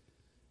guy.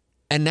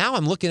 And now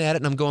I'm looking at it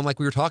and I'm going, like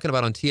we were talking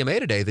about on TMA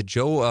today, that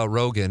Joe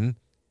Rogan,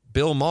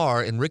 Bill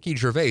Maher, and Ricky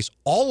Gervais,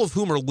 all of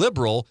whom are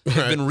liberal,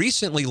 have been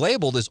recently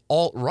labeled as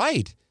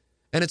alt-right.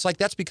 And it's like,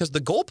 that's because the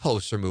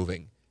goalposts are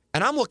moving.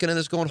 And I'm looking at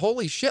this going,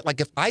 holy shit,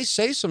 like if I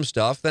say some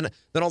stuff, then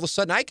all of a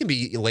sudden I can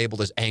be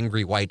labeled as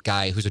angry white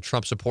guy who's a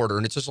Trump supporter.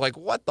 And it's just like,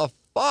 what the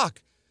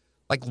fuck?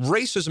 Like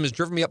racism has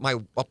driven me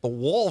up the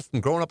wall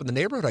from growing up in the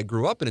neighborhood I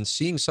grew up in and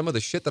seeing some of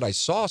the shit that I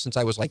saw since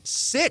I was like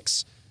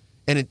 6.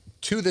 And it,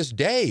 to this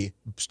day,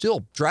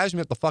 still drives me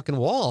up the fucking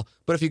wall.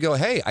 But if you go,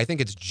 hey, I think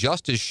it's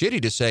just as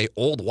shitty to say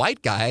old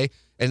white guy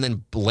and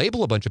then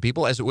label a bunch of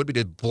people as it would be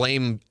to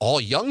blame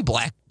all young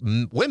black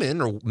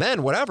women or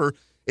men, whatever,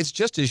 it's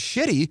just as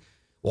shitty.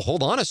 Well,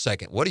 hold on a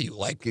second. What are you,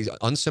 like,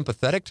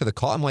 unsympathetic to the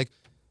cause? I'm like,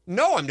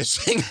 no, I'm just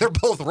saying they're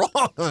both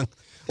wrong.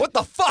 What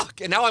the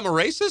fuck? And now I'm a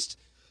racist?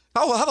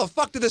 How the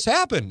fuck did this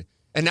happen?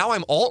 And now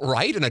I'm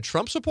alt-right and a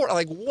Trump supporter?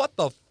 Like, what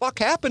the fuck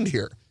happened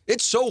here?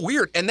 It's so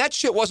weird. And that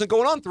shit wasn't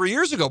going on 3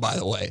 years ago, by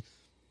the way.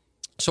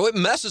 So it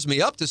messes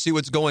me up to see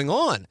what's going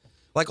on.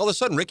 Like, all of a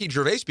sudden, Ricky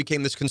Gervais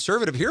became this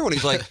conservative hero, and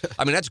he's like,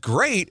 I mean, that's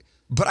great,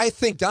 but I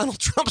think Donald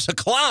Trump's a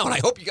clown. I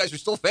hope you guys are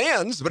still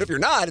fans, but if you're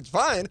not, it's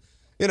fine.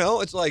 You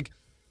know, it's like,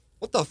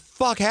 what the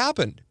fuck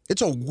happened?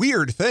 It's a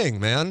weird thing,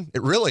 man.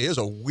 It really is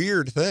a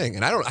weird thing.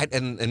 And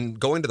and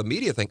going to the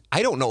media thing,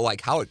 I don't know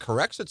like how it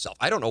corrects itself.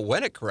 I don't know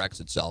when it corrects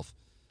itself,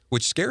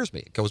 which scares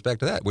me. It goes back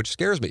to that, which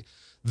scares me.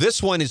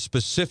 This one is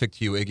specific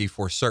to you, Iggy,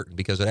 for certain,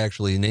 because it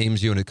actually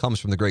names you, and it comes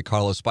from the great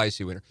Carlos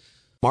Spicy winner.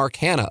 Mark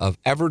Hanna of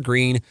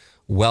Evergreen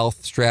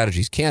Wealth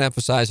Strategies. Can't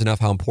emphasize enough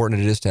how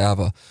important it is to have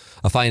a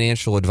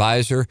financial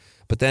advisor.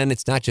 But then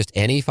it's not just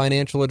any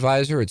financial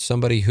advisor. It's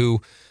somebody who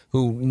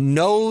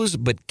knows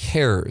but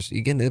cares.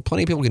 Again,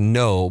 plenty of people can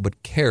know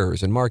but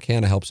cares. And Mark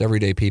Hanna helps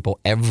everyday people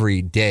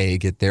every day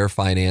get their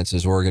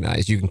finances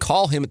organized. You can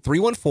call him at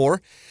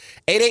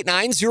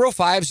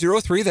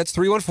 314-889-0503. That's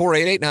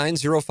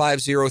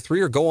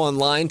 314-889-0503. Or go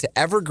online to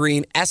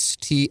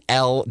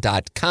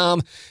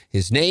evergreenstl.com.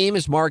 His name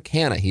is Mark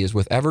Hanna. He is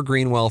with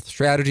Evergreen Wealth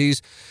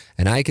Strategies.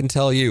 And I can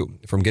tell you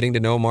from getting to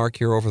know Mark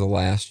here over the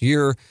last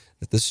year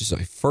that this is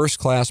a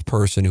first-class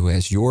person who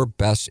has your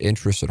best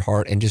interests at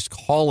heart, and just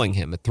calling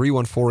him at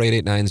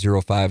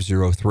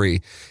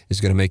 314-889-0503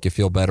 is going to make you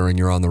feel better, and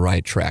you're on the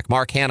right track.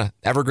 Mark Hanna,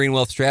 Evergreen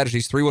Wealth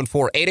Strategies,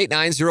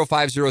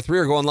 314-889-0503,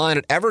 or go online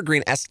at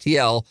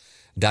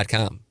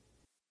evergreenstl.com.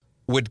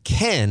 Would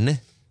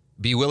Ken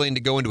be willing to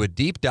go into a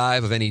deep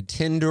dive of any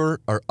Tinder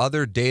or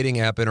other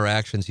dating app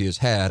interactions he has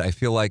had? I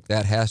feel like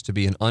that has to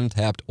be an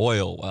untapped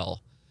oil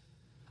well.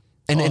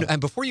 And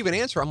before you even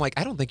answer, I'm like,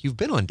 I don't think you've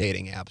been on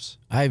dating apps.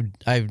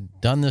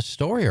 I've done this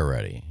story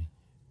already.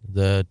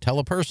 The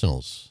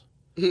telepersonals.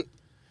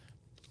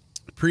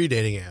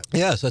 Pre-dating app.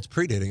 Yes, that's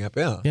pre-dating app,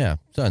 yeah. Yeah,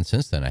 done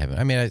since then. I haven't.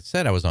 I mean, I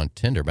said I was on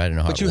Tinder, but I didn't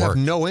know how it worked. But you have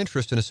no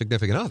interest in a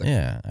significant other.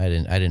 Yeah, I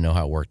didn't know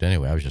how it worked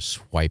anyway. I was just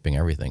swiping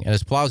everything. And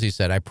as Plowsy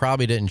said, I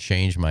probably didn't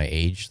change my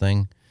age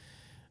thing,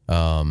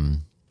 what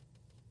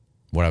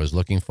I was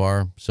looking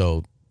for.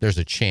 So there's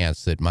a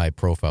chance that my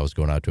profile was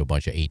going out to a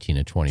bunch of 18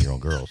 and 20-year-old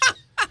girls.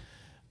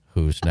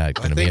 Who's not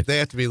going to be... I think they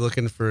have to be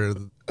looking for...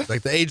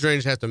 Like, the age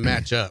range has to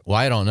match up. Well,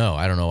 I don't know.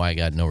 I don't know why I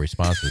got no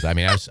responses. I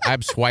mean,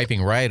 I'm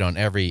swiping right on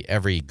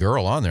every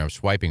girl on there. I'm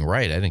swiping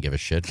right. I didn't give a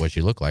shit what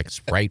she looked like.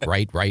 Right.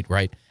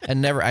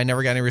 And I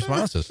never got any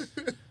responses.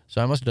 So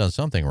I must have done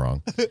something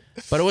wrong.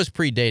 But it was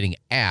pre-dating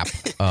app.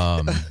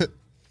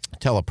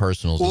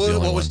 Telepersonals was the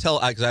only one.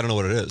 Because I don't know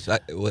what it is.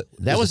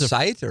 That was a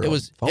site or it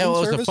was, a phone it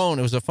was service? a phone.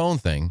 It was a phone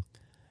thing.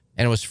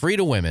 And it was free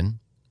to women.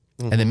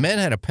 Mm-hmm. And the men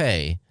had to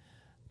pay...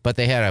 But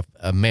they had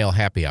a male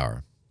happy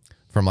hour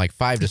from like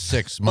 5 to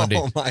 6 Monday.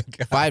 Oh my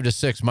God. 5 to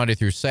 6 Monday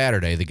through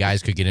Saturday. The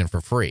guys could get in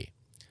for free,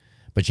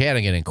 but you had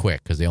to get in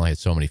quick because they only had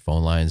so many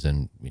phone lines,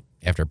 and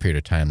after a period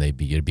of time, it'd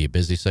be a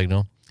busy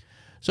signal.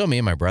 So me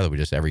and my brother would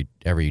just every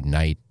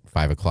night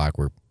 5 o'clock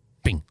we're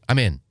bing, I'm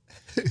in,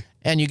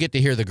 and you get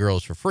to hear the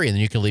girls for free, and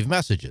then you can leave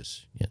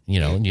messages. You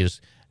know, and you just,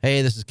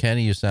 hey, this is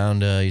Kenny. You sound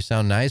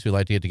nice. We'd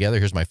like to get together.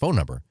 Here's my phone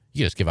number.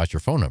 You just give out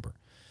your phone number,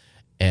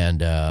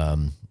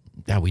 and.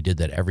 Yeah, we did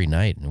that every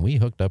night, and we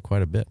hooked up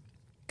quite a bit.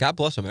 God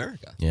bless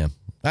America. Yeah.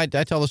 I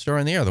tell the story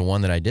in the air. The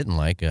one that I didn't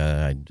like,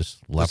 I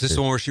just left. Was this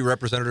the one where she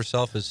represented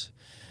herself as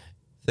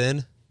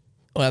thin?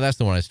 Well, that's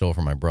the one I stole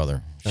from my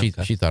brother. She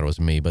thought it was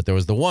me, but there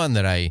was the one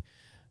that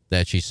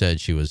she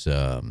said she was,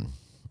 I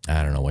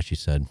don't know what she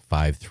said,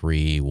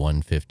 5'3",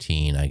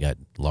 115. I got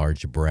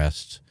large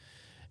breasts.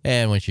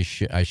 And when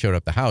I showed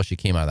up the house, she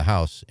came out of the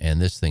house, and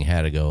this thing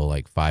had to go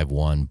like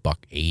 5'1",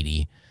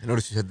 $180. I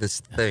noticed you said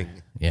this thing.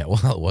 Yeah,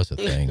 well, it was a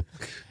thing.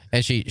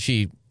 And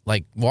she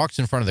like walks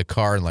in front of the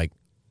car and like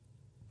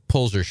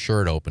pulls her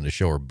shirt open to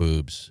show her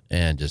boobs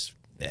and just,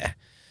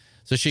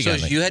 So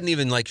you hadn't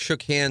even like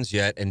shook hands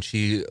yet, and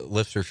she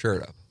lifts her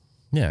shirt up.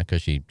 Yeah,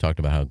 because she talked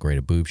about how great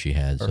a boob she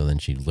had. So then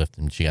she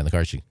lifted, and she got in the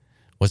car. She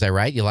Was I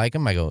right? You like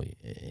him? I go,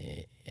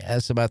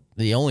 that's about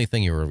the only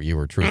thing you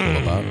were truthful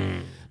about.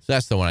 So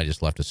that's the one I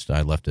just left.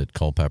 I left at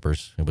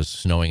Culpeppers. It was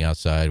snowing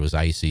outside. It was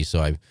icy, so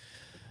I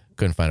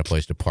couldn't find a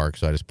place to park.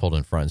 So I just pulled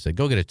in front and said,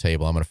 "Go get a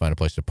table. I'm going to find a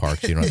place to park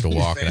so you don't have to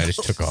walk." And I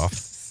just took off.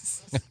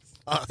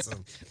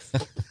 Awesome.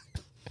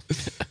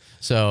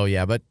 So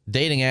yeah, but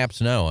dating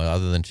apps, no,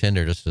 other than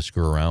Tinder, just to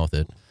screw around with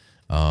it.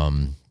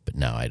 But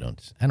no, I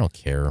don't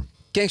care.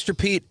 Gangster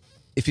Pete,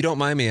 if you don't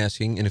mind me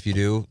asking, and if you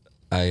do,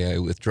 I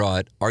withdraw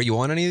it. Are you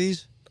on any of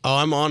these? Oh,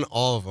 I'm on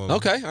all of them.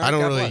 Okay. All right, I don't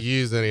God really bless.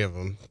 use any of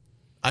them.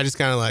 I just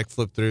kind of like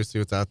flip through, see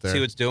what's out there. See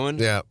what's doing?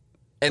 Yeah.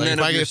 And Like,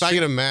 then if I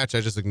get a match,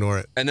 I just ignore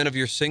it. And then of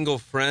your single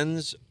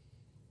friends,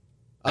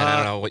 and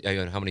I don't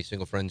know how many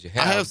single friends you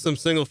have. I have some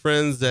single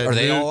friends that Are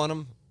they all on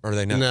them? Or are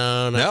they not?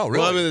 No, No, really?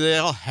 Well, I mean, they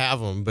all have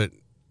them, but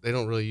they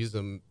don't really use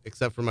them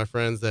except for my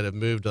friends that have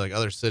moved to like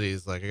other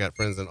cities. Like I got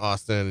friends in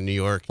Austin and New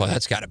York. Well,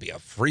 that's got to be a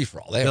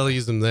free-for-all there. They'll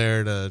use them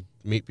there to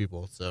meet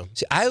people. So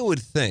See, I would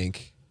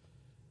think,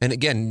 and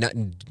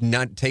again,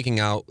 not taking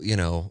out,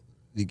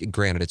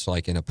 granted, it's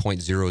like in a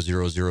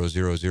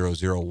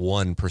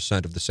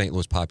 0.0000001% of the St.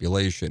 Louis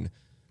population,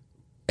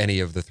 any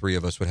of the three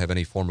of us would have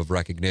any form of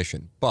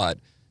recognition. But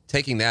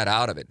taking that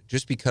out of it,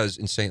 just because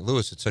in St.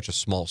 Louis it's such a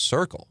small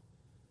circle,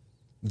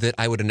 that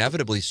I would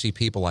inevitably see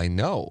people I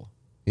know,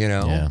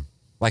 Yeah.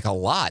 like a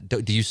lot.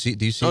 Do you see oh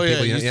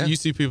people yeah, you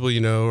see people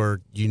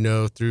or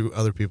through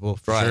other people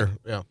for Right. sure.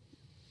 Yeah.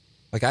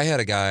 Like I had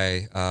a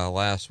guy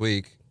last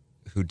week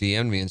who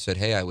DM'd me and said,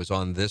 "Hey, I was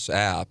on this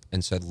app,"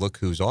 and said, "Look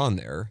who's on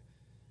there."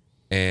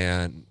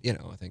 And,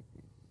 I think,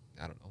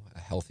 I don't know, a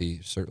healthy,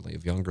 certainly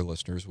of younger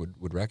listeners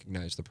would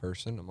recognize the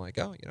person. I'm like,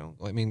 oh,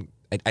 I mean,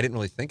 I didn't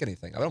really think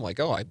anything of it. I'm like,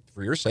 oh,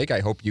 for your sake,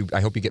 I hope you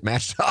get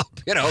matched up.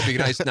 It'd be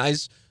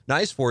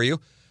nice for you.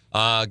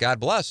 God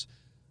bless.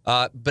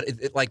 But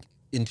it like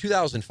in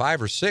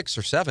 2005 or 6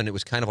 or 7, it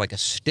was kind of like a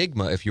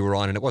stigma if you were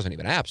on, and it wasn't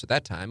even apps at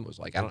that time. It was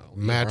like, I don't know.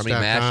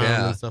 Match.com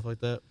and stuff like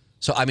that.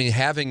 So, I mean,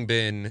 having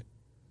been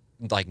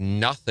like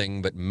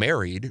nothing but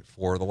married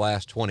for the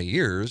last 20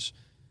 years,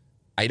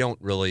 I don't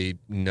really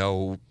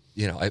know,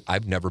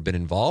 I've never been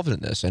involved in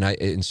this.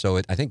 And so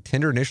I think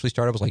Tinder initially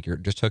started was like you're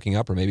just hooking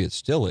up, or maybe it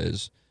still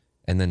is.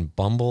 And then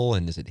Bumble,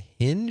 and is it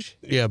Hinge?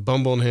 Yeah,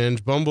 Bumble and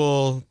Hinge.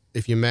 Bumble,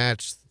 if you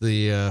match,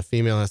 the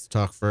female has to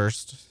talk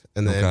first.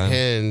 And then Okay.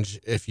 Hinge,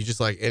 if you just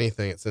like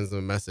anything, it sends them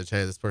a message,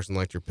 hey, this person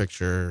liked your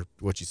picture,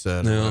 what you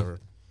said, or Yeah. whatever.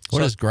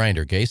 What is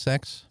Grindr? Gay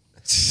sex?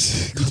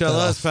 You tell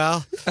us,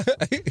 pal.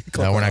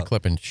 No, we're not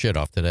clipping shit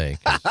off today.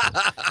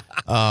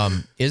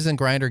 Isn't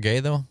Grindr gay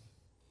though?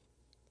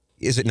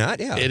 Is it not?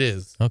 Yeah. It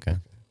is. Okay,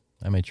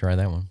 I may try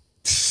that one.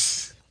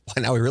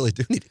 Well, now we really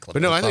do need to clip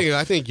But no, this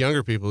off. I think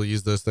younger people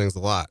use those things a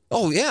lot.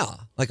 Oh, yeah.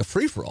 Like a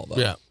free-for-all, though.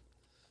 Yeah.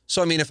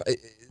 So, I mean,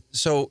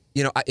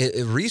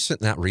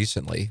 not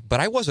recently,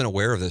 but I wasn't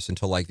aware of this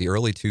until like the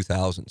early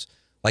 2000s,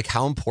 like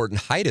how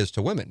important height is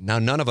to women. Now,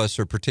 none of us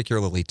are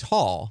particularly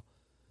tall,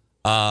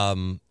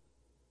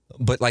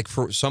 but like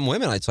for some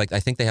women, it's like I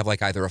think they have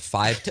like either a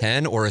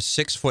 5'10" or a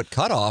 6 foot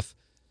cutoff,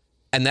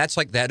 and that's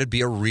like that'd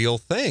be a real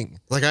thing.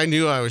 Like I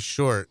knew I was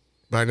short,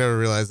 but I never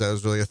realized that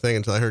was really a thing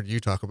until I heard you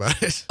talk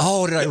about it.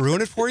 Oh, did I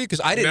ruin it for you?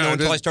 Because I didn't No, know it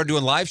until I doesn't- started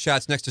doing live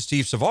shots next to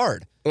Steve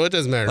Savard. Well, it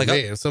doesn't matter Like, to me.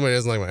 If somebody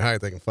doesn't like my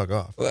height, they can fuck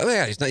off. Well,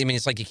 yeah, it's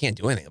like you can't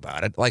do anything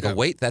about it. Like a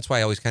weight, that's why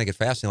I always kind of get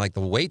fascinated. Like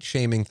the weight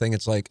shaming thing,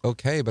 it's like,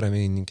 okay, but I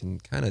mean, you can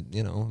kind of,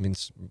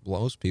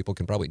 most people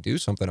can probably do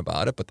something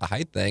about it. But the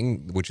height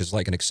thing, which is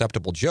like an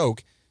acceptable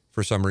joke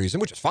for some reason,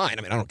 which is fine.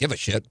 I mean, I don't give a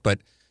shit, but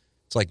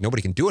it's like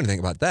nobody can do anything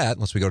about that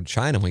unless we go to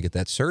China and we get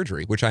that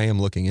surgery, which I am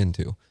looking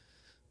into.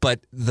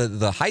 But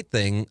the height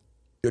thing,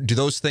 do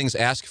those things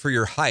ask for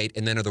your height,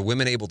 and then are the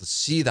women able to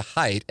see the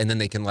height, and then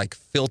they can like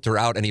filter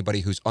out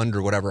anybody who's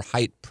under whatever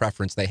height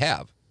preference they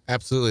have?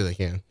 Absolutely, they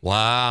can.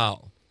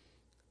 Wow.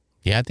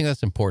 Yeah, I think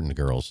that's important to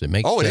girls. It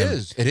makes Oh, it them,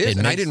 is. It is,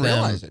 and I makes didn't them-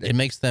 realize it. It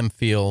makes them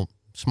feel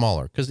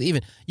smaller because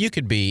even you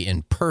could be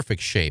in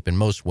perfect shape, and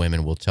most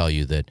women will tell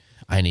you that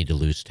I need to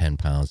lose 10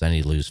 pounds, I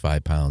need to lose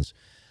 5 pounds.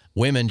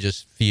 Women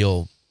just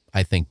feel,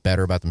 I think,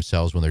 better about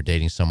themselves when they're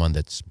dating someone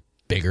that's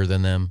bigger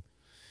than them.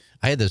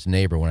 I had this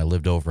neighbor when I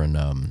lived over in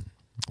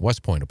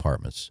West Point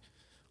Apartments,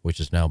 which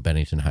is now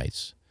Bennington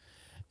Heights.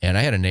 And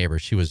I had a neighbor,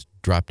 she was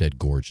drop dead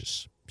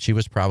gorgeous. She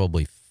was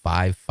probably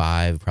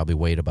 5'5", probably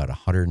weighed about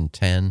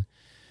 110,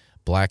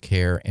 black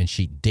hair, and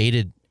she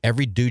dated,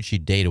 every dude she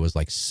dated was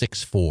like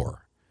 6'4",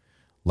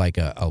 like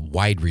a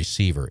wide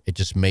receiver. It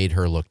just made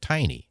her look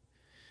tiny.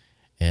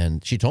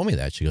 And she told me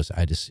that. She goes,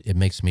 it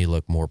makes me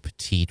look more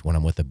petite when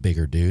I'm with a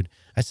bigger dude.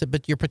 I said,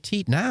 but you're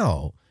petite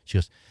now. She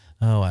goes,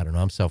 oh, I don't know.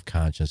 I'm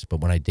self-conscious,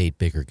 but when I date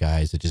bigger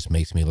guys, it just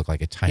makes me look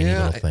like a tiny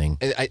little thing.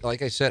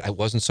 Like I said,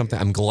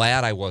 I'm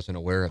glad I wasn't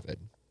aware of it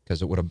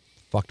because it would have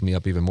fucked me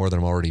up even more than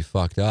I'm already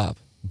fucked up.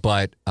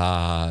 But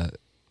now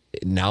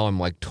I'm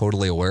like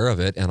totally aware of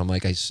it, and I'm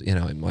like, it's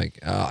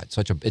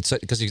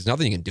because there's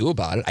nothing you can do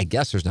about it. I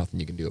guess there's nothing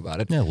you can do about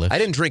it. Yeah, lift. I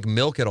didn't drink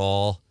milk at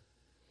all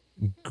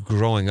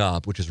growing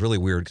up, which is really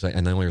weird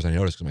and the only reason I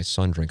noticed because my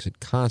son drinks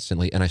it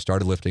constantly, and I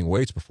started lifting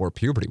weights before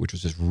puberty, which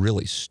was just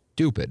really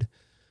stupid.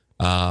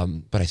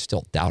 But I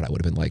still doubt I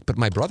would have been like, but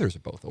my brothers are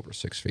both over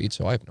 6 feet,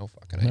 so I have no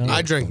fucking idea.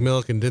 I drank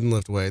milk and didn't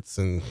lift weights,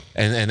 and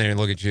then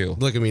look at you.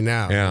 look at me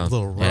now. Yeah. A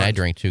little rough. And I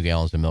drink 2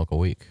 gallons of milk a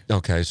week.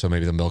 Okay, so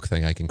maybe the milk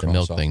thing I can cross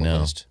milk off thing, the no.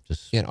 list.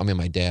 Just- I mean,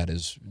 my dad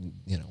is,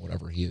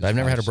 whatever he is. I've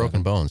never had a 5'7".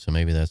 broken bone, so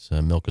maybe that's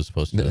milk is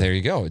supposed to. There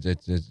you go. It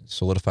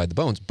solidified the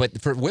bones.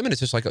 But for women, it's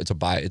just like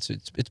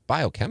it's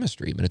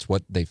biochemistry. I mean, it's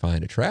what they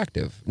find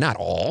attractive. Not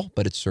all,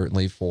 but it's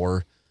certainly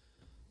for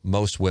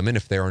most women,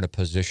 if they're in a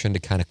position to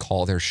kind of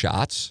call their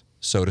shots,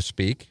 so to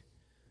speak.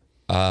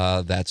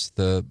 That's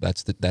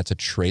a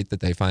trait that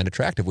they find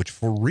attractive. Which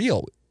for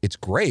real, it's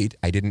great.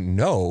 I didn't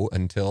know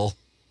until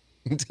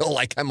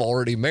like I'm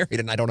already married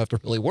and I don't have to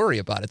really worry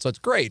about it. So it's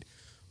great.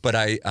 But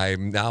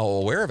I'm now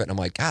aware of it. And I'm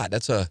like, God,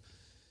 that's a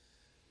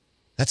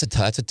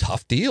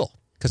tough deal.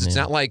 Because it's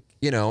not like,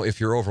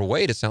 if you're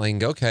overweight, it's not like you can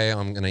go, okay,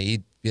 I'm going to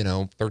eat,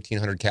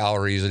 1,300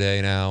 calories a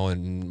day now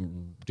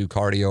and do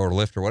cardio or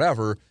lift or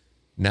whatever.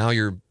 Now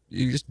you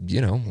just,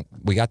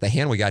 we got the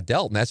hand we got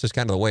dealt, and that's just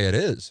kind of the way it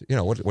is.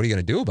 What are you going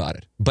to do about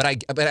it? But I'm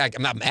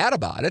not mad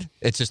about it.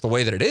 It's just the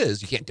way that it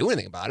is. You can't do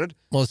anything about it.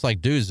 Well, it's like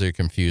dudes are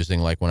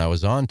confusing. Like when I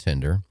was on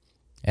Tinder,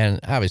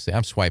 and obviously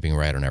I'm swiping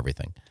right on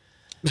everything.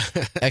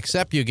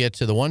 Except you get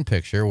to the one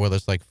picture where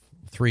there's like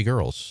 3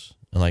 girls.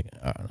 And like,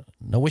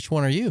 no, which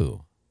one are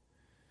you?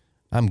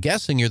 I'm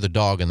guessing you're the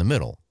dog in the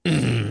middle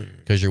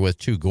because you're with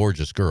 2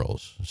 gorgeous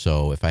girls.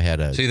 So if I had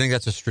So you think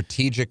that's a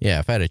strategic? Yeah,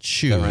 if I had to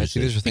choose. Right.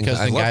 See, these are things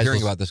I love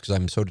hearing about this because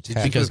I'm so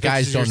detached. Because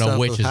guys don't know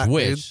which is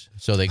which.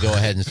 So they go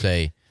ahead and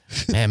say,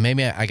 man,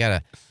 maybe I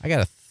got a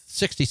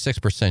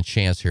 66%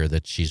 chance here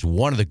that she's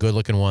one of the good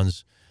looking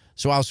ones.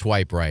 So I'll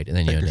swipe right, and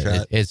then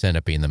it's end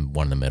up being the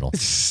one in the middle.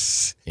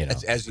 As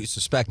you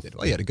suspected.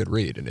 Well, you had a good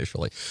read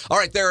initially. All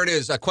right, there it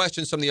is.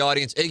 Questions from the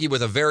audience. Iggy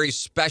with a very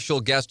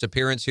special guest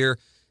appearance here.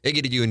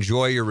 Iggy, did you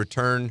enjoy your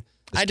return?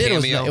 I did.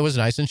 It was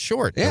nice and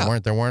short. Yeah.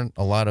 There weren't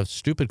a lot of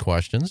stupid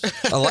questions.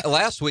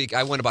 Last week,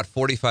 I went about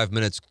 45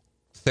 minutes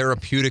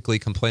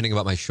therapeutically complaining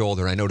about my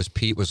shoulder. I noticed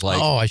Pete was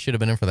like, "Oh, I should have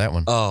been in for that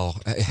one." Oh,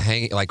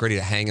 ready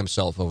to hang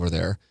himself over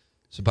there.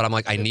 So, but I'm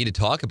like, I need to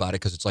talk about it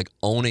because it's like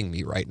owning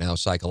me right now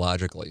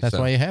psychologically. That's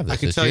why you have this. I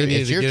can tell you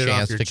it's your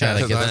chance to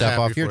kind of get stuff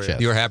off your chest.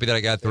 You were happy that I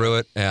got through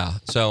it? Yeah.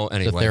 So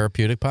anyway. It's a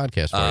therapeutic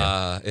podcast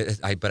for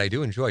you. But I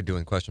do enjoy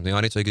doing questions from the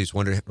audience. It's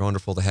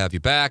wonderful to have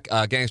you back.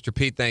 Gangster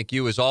Pete, thank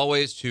you as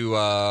always to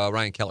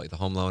Ryan Kelly,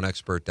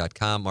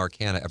 thehomeloanexpert.com, Mark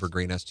Hanna,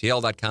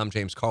 evergreenstl.com,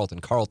 James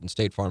Carlton,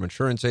 State Farm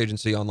Insurance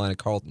Agency, online at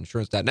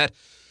carltoninsurance.net.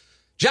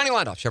 Johnny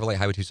Londoff, Chevrolet,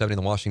 Highway 270 in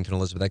the Washington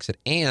Elizabeth exit,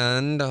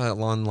 and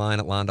online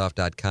at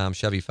londoff.com.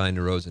 Chevy, Fine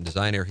New Roads, and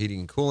Design Air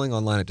Heating and Cooling,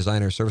 online at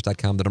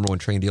designairservice.com, the #1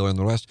 train dealer in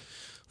the West.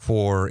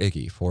 For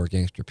Iggy, for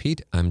Gangster Pete,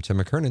 I'm Tim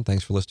McKernan.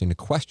 Thanks for listening to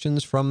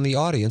questions from the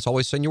audience.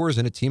 Always send yours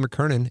in at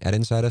tmckernan at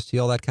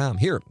InsideSTL.com,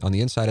 here on the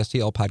Inside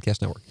STL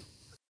Podcast Network.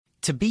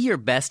 To be your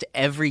best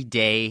every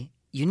day,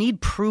 you need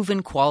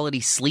proven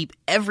quality sleep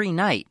every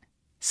night.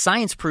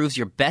 Science proves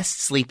your best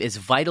sleep is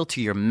vital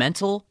to your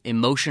mental,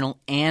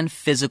 emotional, and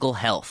physical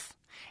health.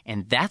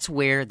 And that's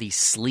where the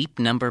Sleep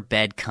Number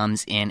bed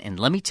comes in. And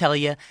let me tell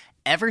you,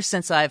 ever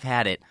since I've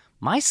had it,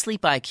 my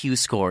sleep IQ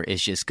score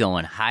is just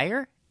going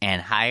higher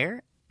and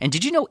higher. And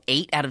did you know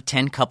 8 out of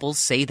 10 couples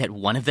say that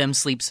one of them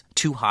sleeps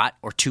too hot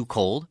or too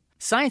cold?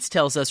 Science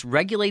tells us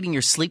regulating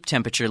your sleep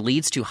temperature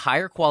leads to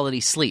higher quality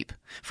sleep.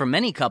 For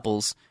many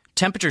couples,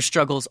 temperature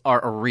struggles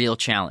are a real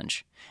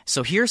challenge.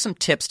 So here are some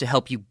tips to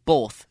help you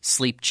both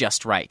sleep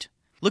just right.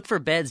 Look for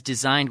beds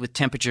designed with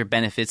temperature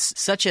benefits,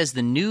 such as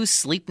the new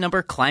Sleep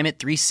Number Climate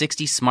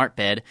 360 Smart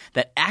Bed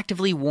that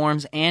actively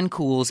warms and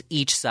cools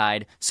each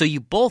side, so you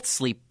both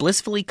sleep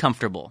blissfully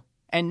comfortable.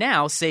 And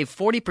now, save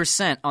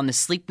 40% on the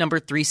Sleep Number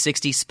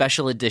 360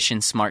 Special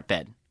Edition Smart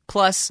Bed,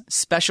 plus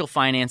special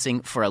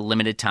financing for a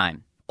limited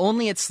time.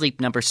 Only at Sleep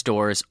Number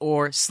stores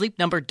or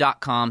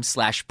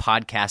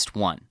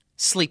sleepnumber.com/podcast1.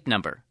 Sleep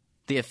Number,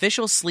 the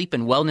official sleep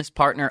and wellness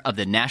partner of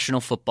the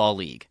National Football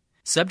League.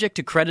 Subject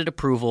to credit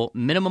approval,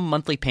 minimum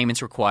monthly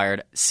payments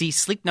required. See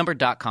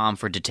sleepnumber.com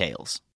for details.